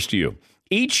office nearest you.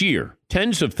 Each year,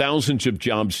 tens of thousands of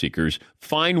job seekers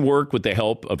find work with the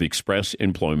help of Express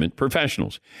Employment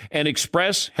Professionals. And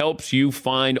Express helps you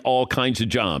find all kinds of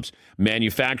jobs,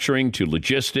 manufacturing to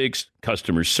logistics,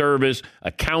 customer service,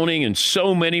 accounting, and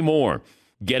so many more.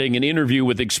 Getting an interview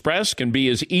with Express can be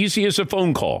as easy as a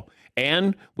phone call.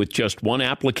 And with just one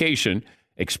application,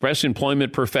 Express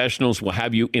Employment Professionals will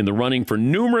have you in the running for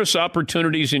numerous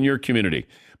opportunities in your community.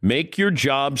 Make your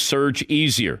job search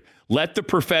easier. Let the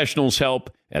professionals help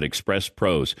at Express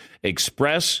Pros.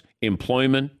 Express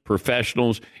Employment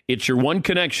Professionals. It's your one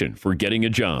connection for getting a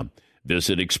job.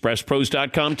 Visit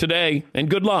expresspros.com today, and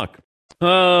good luck.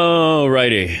 All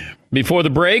righty. Before the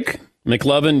break,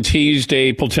 McLovin teased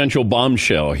a potential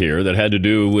bombshell here that had to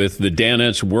do with the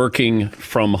Danettes working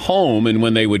from home and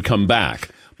when they would come back.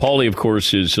 Paulie, of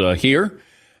course, is here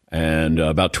and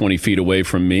about 20 feet away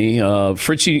from me.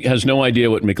 Fritzy has no idea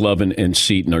what McLovin and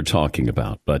Seton are talking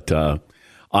about, but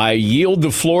I yield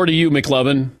the floor to you,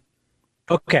 McLovin.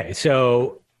 Okay,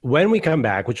 so when we come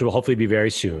back, which will hopefully be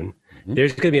very soon,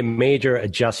 there's going to be a major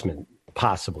adjustment,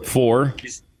 possibly. For?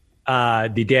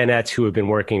 The Danettes who have been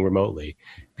working remotely.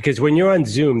 Because when you're on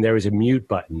Zoom, there is a mute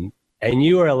button, and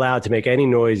you are allowed to make any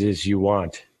noises you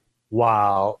want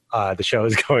while the show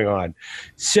is going on.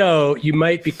 So you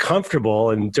might be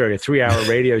comfortable during a 3-hour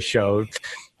radio show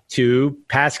to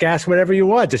pass gas whenever you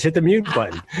want. Just hit the mute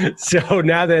button. So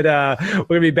now that we're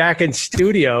going to be back in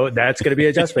studio, that's going to be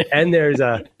an adjustment. And there's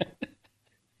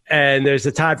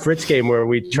a Todd Fritz game where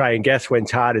we try and guess when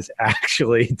Todd is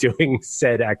actually doing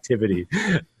said activity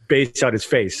based on his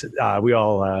face.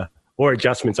 Or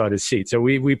adjustments on his seat. So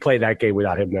we play that game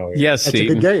without him knowing. Yes, That's a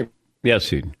good game. Yes,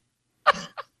 Seton.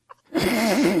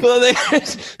 Well,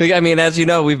 I mean, as you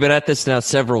know, we've been at this now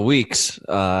several weeks.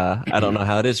 I don't know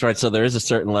how it is, right? So there is a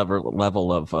certain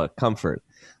level of comfort.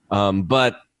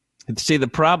 But see, the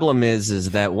problem is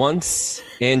that once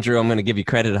Andrew, I'm going to give you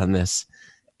credit on this,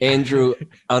 Andrew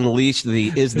unleashed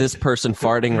the "is this person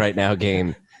farting right now"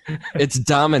 game. It's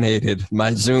dominated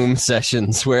my Zoom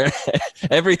sessions where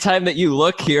every time that you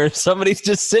look here, somebody's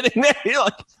just sitting there. You're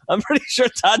like, I'm pretty sure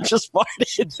Todd just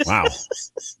farted. Wow.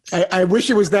 I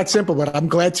wish it was that simple, but I'm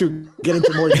glad to get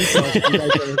into more details. If you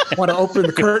guys want to open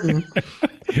the curtain,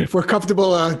 if we're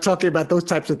comfortable talking about those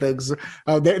types of things.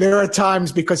 There are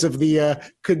times because of the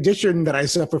condition that I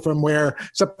suffer from where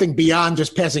something beyond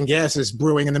just passing gas is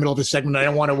brewing in the middle of the segment. I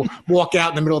don't want to walk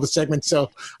out in the middle of the segment. So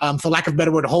for lack of a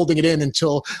better word, holding it in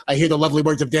until I hear the lovely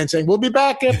words of Dan saying, we'll be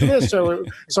back after this, or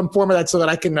some form of that so that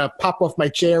I can pop off my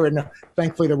chair. And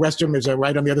thankfully the restroom is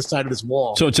right on the other side of this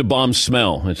wall. So it's a bomb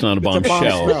smell. It's not a bomb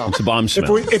shell. It's a bomb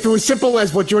smell. If it was simple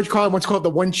as what George Carlin once called the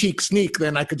one cheek sneak,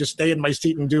 then I could just stay in my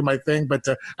seat and do my thing. But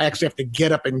I actually have to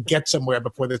get up and get somewhere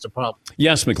before there's a problem.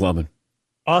 Yes, McLovin.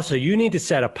 Also, you need to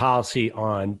set a policy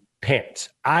on pants.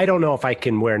 I don't know if I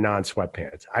can wear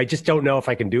non-sweatpants. I just don't know if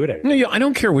I can do it anymore. No, I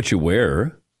don't care what you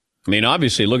wear. I mean,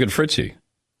 obviously, look at Fritzy.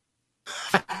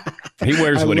 He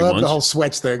wears what he wants. I love the whole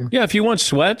sweats thing. Yeah, if you want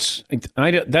sweats,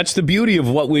 that's the beauty of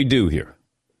what we do here.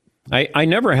 I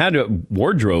never had a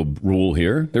wardrobe rule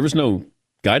here. There was no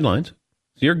guidelines.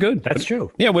 So you're good. That's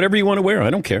true. Yeah, whatever you want to wear. I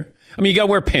don't care. I mean, you got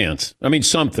to wear pants. I mean,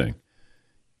 something.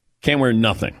 Can't wear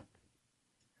nothing.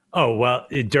 Oh, well,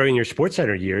 during your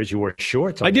SportsCenter years, you wore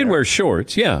shorts. I did wear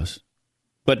shorts, yes.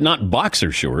 But not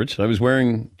boxer shorts. I was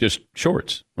wearing just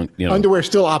shorts. You know. Underwear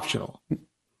still optional.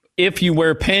 If you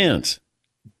wear pants.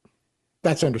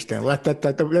 That's understandable.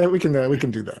 That we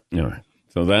can do that. All right.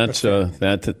 So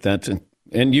that's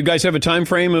and you guys have a time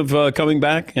frame of coming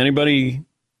back? Anybody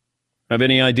have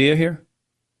any idea here?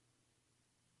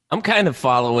 I'm kind of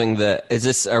following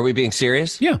are we being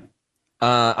serious? Yeah.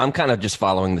 I'm kind of just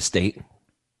following the state.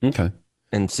 Okay.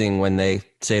 And seeing when they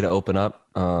say to open up.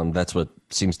 That's what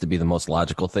seems to be the most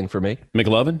logical thing for me.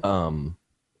 McLovin?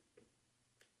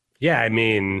 Yeah, I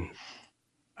mean,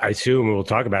 I assume we'll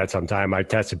talk about it sometime. I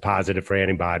tested positive for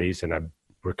antibodies and I've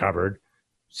recovered.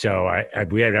 So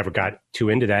we never got too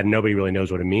into that, and nobody really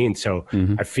knows what it means. So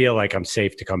I feel like I'm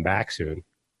safe to come back soon.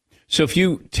 So if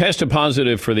you tested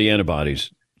positive for the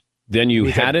antibodies, then you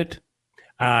had it?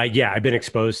 Yeah, I've been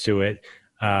exposed to it.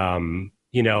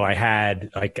 I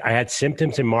had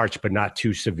symptoms in March, but not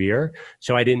too severe.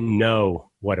 So I didn't know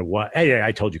what it was.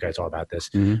 I told you guys all about this,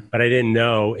 but I didn't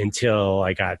know until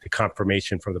I got the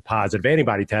confirmation from the positive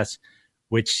antibody test,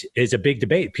 which is a big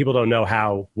debate. People don't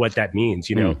know what that means.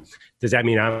 Does that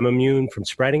mean I'm immune from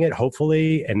spreading it?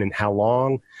 Hopefully. And then how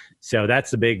long? So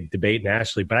that's the big debate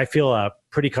nationally, but I feel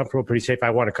pretty comfortable, pretty safe. I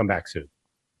want to come back soon.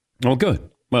 Oh, good.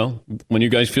 Well, when you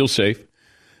guys feel safe,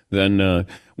 then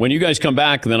when you guys come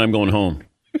back, then I'm going home.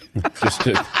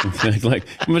 I'm going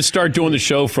to start doing the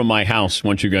show from my house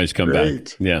once you guys come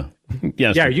back. Yeah.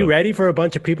 Yes. Yeah. Are you ready for a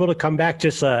bunch of people to come back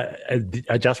just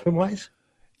adjustment wise?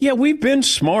 Yeah, we've been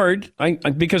smart.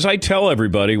 Because I tell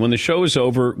everybody when the show is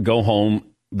over, go home,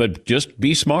 but just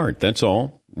be smart. That's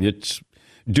all. It's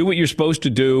do what you're supposed to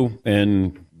do,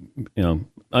 and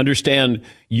understand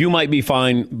you might be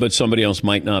fine, but somebody else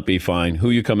might not be fine. Who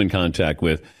you come in contact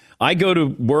with. I go to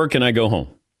work and I go home.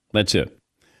 That's it.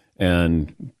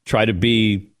 And try to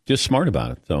be just smart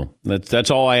about it. So that's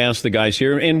all I ask the guys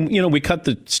here. And, we cut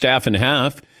the staff in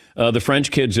half. The French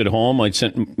kids at home, I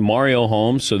sent Mario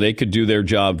home so they could do their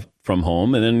job from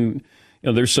home. And then,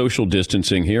 there's social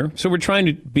distancing here. So we're trying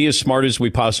to be as smart as we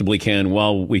possibly can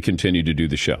while we continue to do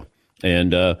the show.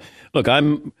 And look,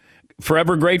 I'm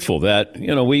forever grateful that,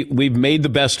 we've made the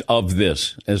best of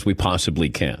this as we possibly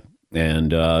can.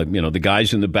 And, the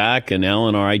guys in the back and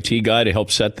Alan, our IT guy, to help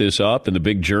set this up, and the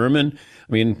big German.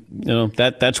 I mean,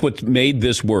 that's what made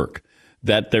this work,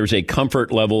 that there's a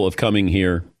comfort level of coming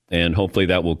here, and hopefully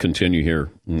that will continue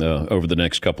here over the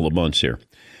next couple of months here.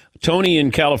 Tony in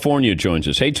California joins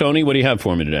us. Hey, Tony, what do you have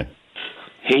for me today?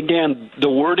 Hey, Dan, the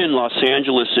word in Los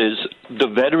Angeles is the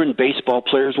veteran baseball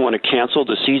players want to cancel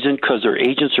the season because their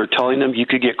agents are telling them you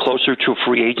could get closer to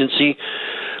free agency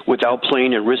without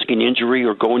playing and risking injury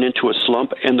or going into a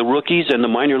slump, and the rookies and the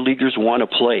minor leaguers want to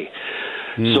play.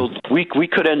 So we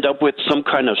could end up with some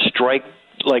kind of strike,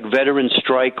 like veteran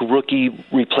strike, rookie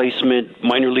replacement,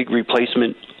 minor league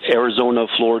replacement, Arizona,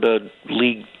 Florida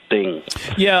league thing.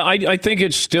 Yeah, I think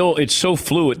it's so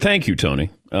fluid. Thank you, Tony.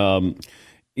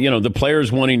 The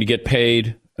players wanting to get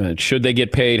paid. Should they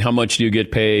get paid? How much do you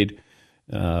get paid?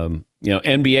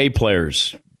 NBA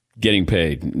players getting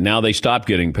paid. Now they stop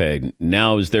getting paid.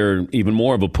 Now is there even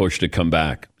more of a push to come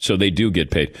back so they do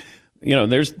get paid?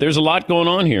 There's a lot going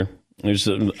on here. There's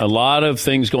a lot of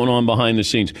things going on behind the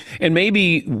scenes. And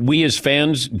maybe we as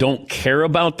fans don't care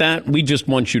about that. We just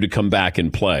want you to come back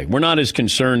and play. We're not as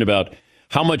concerned about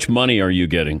how much money are you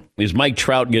getting. Is Mike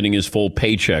Trout getting his full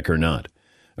paycheck or not?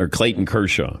 Or Clayton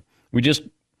Kershaw?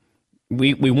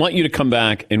 We want you to come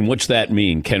back, and what's that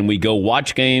mean? Can we go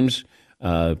watch games?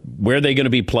 Where are they going to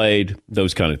be played?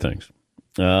 Those kind of things.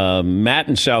 Matt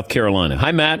in South Carolina.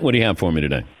 Hi, Matt. What do you have for me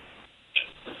today?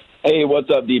 Hey, what's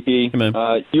up, DP? Hey,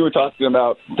 man. You were talking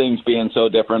about things being so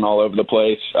different all over the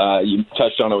place. You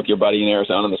touched on it with your buddy in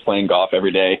Arizona that's playing golf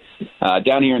every day.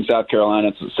 Down here in South Carolina,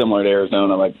 it's similar to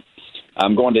Arizona. Like,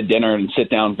 I'm going to dinner and sit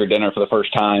down for dinner for the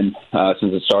first time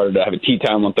since it started. I have a tea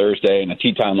time on Thursday and a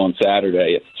tea time on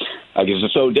Saturday.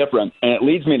 It's so different. And it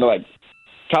leads me to,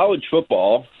 college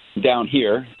football down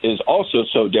here is also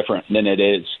so different than it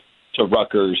is to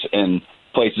Rutgers and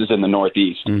places in the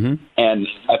Northeast. Mm-hmm. And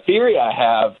a theory I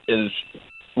have is,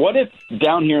 what if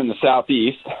down here in the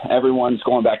Southeast, everyone's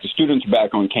going back to students are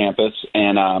back on campus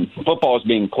and football is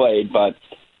being played, but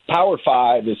Power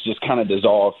 5 is just kind of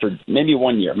dissolved for maybe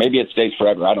 1 year. Maybe it stays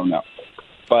forever. I don't know.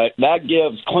 But that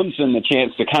gives Clemson the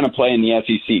chance to kind of play in the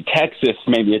SEC. Texas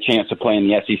maybe a chance to play in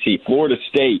the SEC. Florida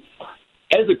State.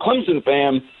 As a Clemson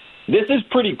fan, this is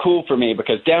pretty cool for me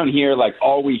because down here, like,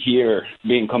 all we hear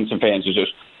being Clemson fans is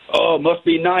just, oh, it must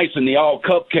be nice in the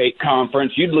all-cupcake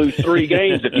conference. You'd lose 3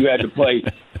 games if you had to play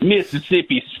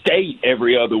Mississippi State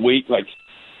every other week. Like,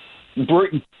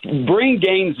 bring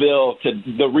Gainesville to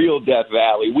the real Death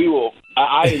Valley. We will.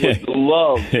 I would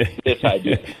love this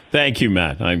idea. Thank you,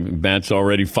 Matt. Matt's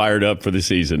already fired up for the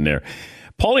season there.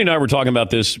 Paulie and I were talking about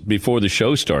this before the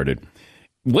show started.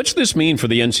 What's this mean for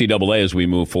the NCAA as we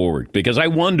move forward? Because I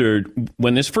wondered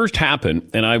when this first happened,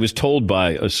 and I was told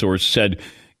by a source said,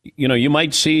 you know, you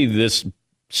might see this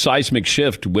seismic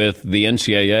shift with the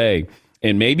NCAA,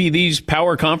 and maybe these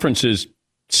power conferences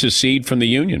secede from the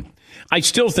union. I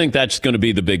still think that's going to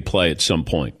be the big play at some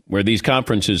point, where these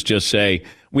conferences just say,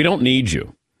 we don't need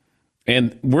you.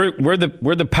 And we're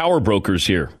the power brokers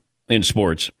here in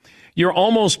sports. You're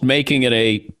almost making it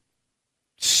a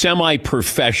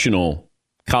semi-professional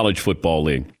college football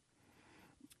league.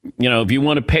 You know, if you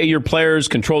want to pay your players,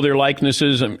 control their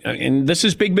likenesses, and this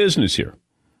is big business here.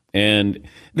 And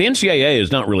the NCAA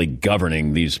is not really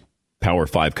governing these Power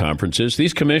 5 conferences.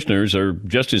 These commissioners are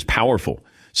just as powerful.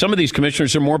 Some of these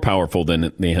commissioners are more powerful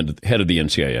than the head of the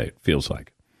NCAA, it feels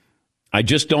like. I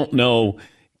just don't know,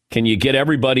 can you get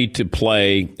everybody to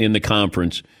play in the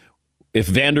conference if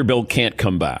Vanderbilt can't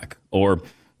come back, or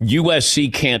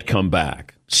USC can't come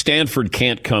back, Stanford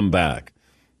can't come back,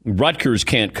 Rutgers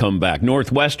can't come back,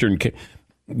 Northwestern can't?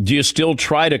 Do you still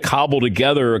try to cobble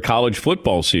together a college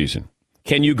football season?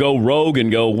 Can you go rogue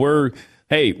and go,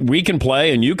 hey, we can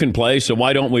play and you can play, so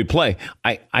why don't we play?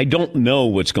 I don't know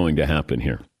what's going to happen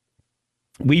here.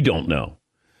 We don't know.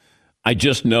 I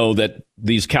just know that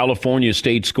these California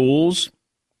state schools,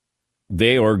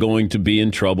 they are going to be in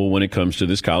trouble when it comes to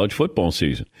this college football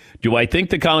season. Do I think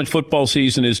the college football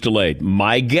season is delayed?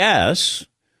 My guess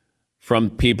from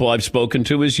people I've spoken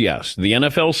to is yes. The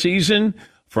NFL season,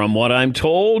 from what I'm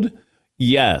told,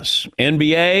 yes.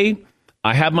 NBA,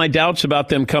 I have my doubts about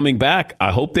them coming back.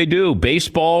 I hope they do.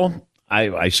 Baseball,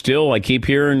 I keep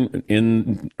hearing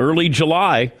in early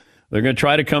July, they're going to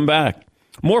try to come back.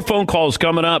 More phone calls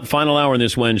coming up. Final hour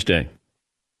this Wednesday.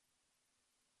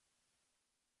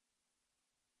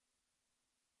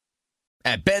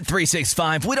 At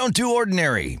Bet365, we don't do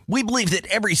ordinary. We believe that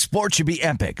every sport should be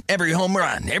epic. Every home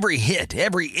run, every hit,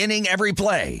 every inning, every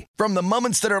play. From the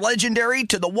moments that are legendary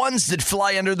to the ones that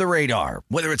fly under the radar.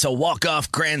 Whether it's a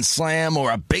walk-off grand slam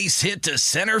or a base hit to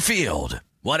center field.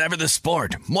 Whatever the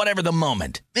sport, whatever the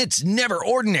moment. It's never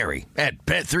ordinary at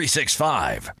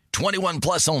Bet365. 21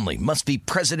 plus only. Must be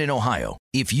present in Ohio.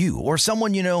 If you or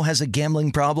someone you know has a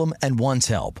gambling problem and wants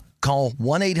help, call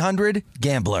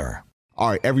 1-800-GAMBLER. All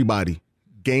right, everybody.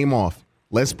 Game off.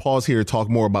 Let's pause here to talk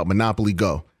more about Monopoly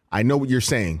Go. I know what you're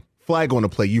saying. Flag on the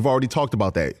play. You've already talked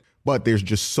about that. But there's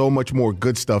just so much more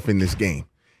good stuff in this game.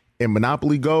 In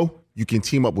Monopoly Go, you can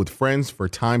team up with friends for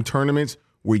time tournaments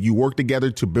where you work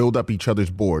together to build up each other's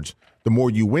boards. The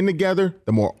more you win together,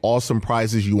 the more awesome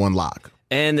prizes you unlock.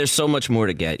 And there's so much more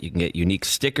to get. You can get unique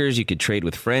stickers. You could trade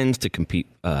with friends to compete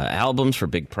albums for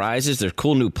big prizes. There's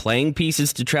cool new playing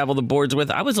pieces to travel the boards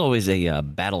with. I was always a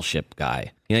Battleship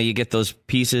guy. You know, you get those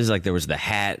pieces, like there was the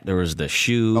hat, there was the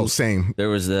shoe. Oh, same. I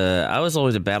was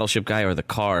always a Battleship guy, or the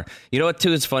car. You know what,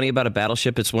 too, is funny about a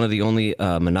Battleship? It's one of the only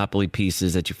Monopoly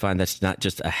pieces that you find that's not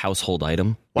just a household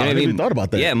item. Wow, You know I what never even thought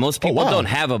about that. Yeah, most people Oh, wow. don't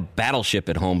have a Battleship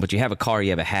at home, but you have a car,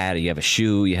 you have a hat, you have a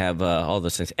shoe, you have all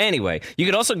those things. Anyway, you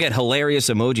could also get hilarious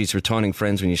emojis for taunting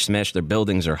friends when you smash their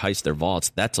buildings or heist their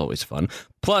vaults. That's always fun.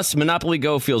 Plus, Monopoly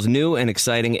Go feels new and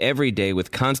exciting every day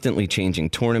with constantly changing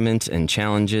tournaments and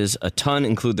challenges. A ton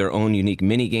include their own unique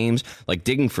mini games like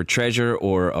digging for treasure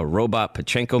or a robot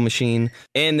Pachinko machine.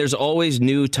 And there's always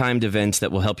new timed events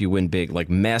that will help you win big,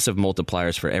 like massive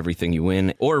multipliers for everything you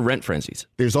win or rent frenzies.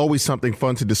 There's always something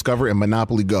fun to discover in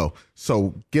Monopoly Go.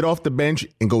 So get off the bench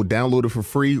and go download it for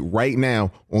free right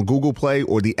now on Google Play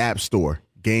or the App Store.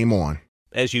 Game on.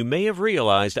 As you may have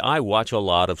realized, I watch a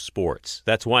lot of sports.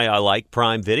 That's why I like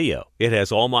Prime Video. It has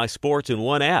all my sports in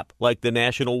one app, like the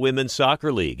National Women's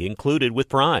Soccer League, included with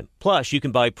Prime. Plus, you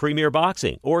can buy Premier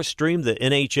Boxing or stream the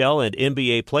NHL and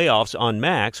NBA playoffs on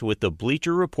Max with the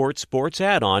Bleacher Report Sports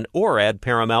add-on, or add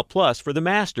Paramount Plus for the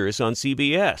Masters on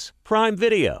CBS. Prime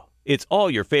Video. It's all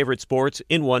your favorite sports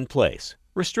in one place.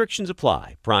 Restrictions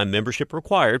apply. Prime membership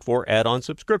required for add-on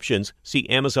subscriptions. See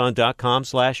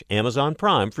Amazon.com/Amazon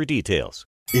Prime for details.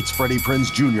 It's Freddie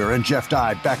Prinze Jr. and Jeff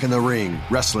Dye back in the ring.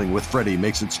 Wrestling with Freddie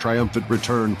makes its triumphant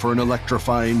return for an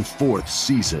electrifying 4th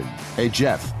season. Hey,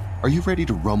 Jeff, Are you ready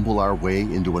to rumble our way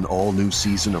into an all-new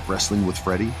season of Wrestling with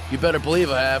Freddie? You better believe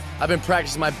I have. I've been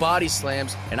practicing my body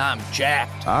slams, and I'm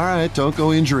jacked. All right, don't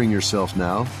go injuring yourself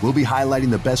now. We'll be highlighting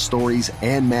the best stories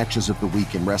and matches of the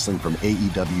week in wrestling from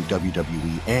AEW,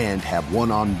 WWE, and have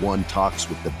one-on-one talks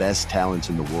with the best talents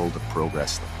in the world of pro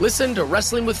wrestling. Listen to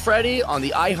Wrestling with Freddie on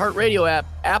the iHeartRadio app,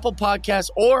 Apple Podcasts,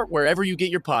 or wherever you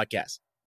get your podcasts.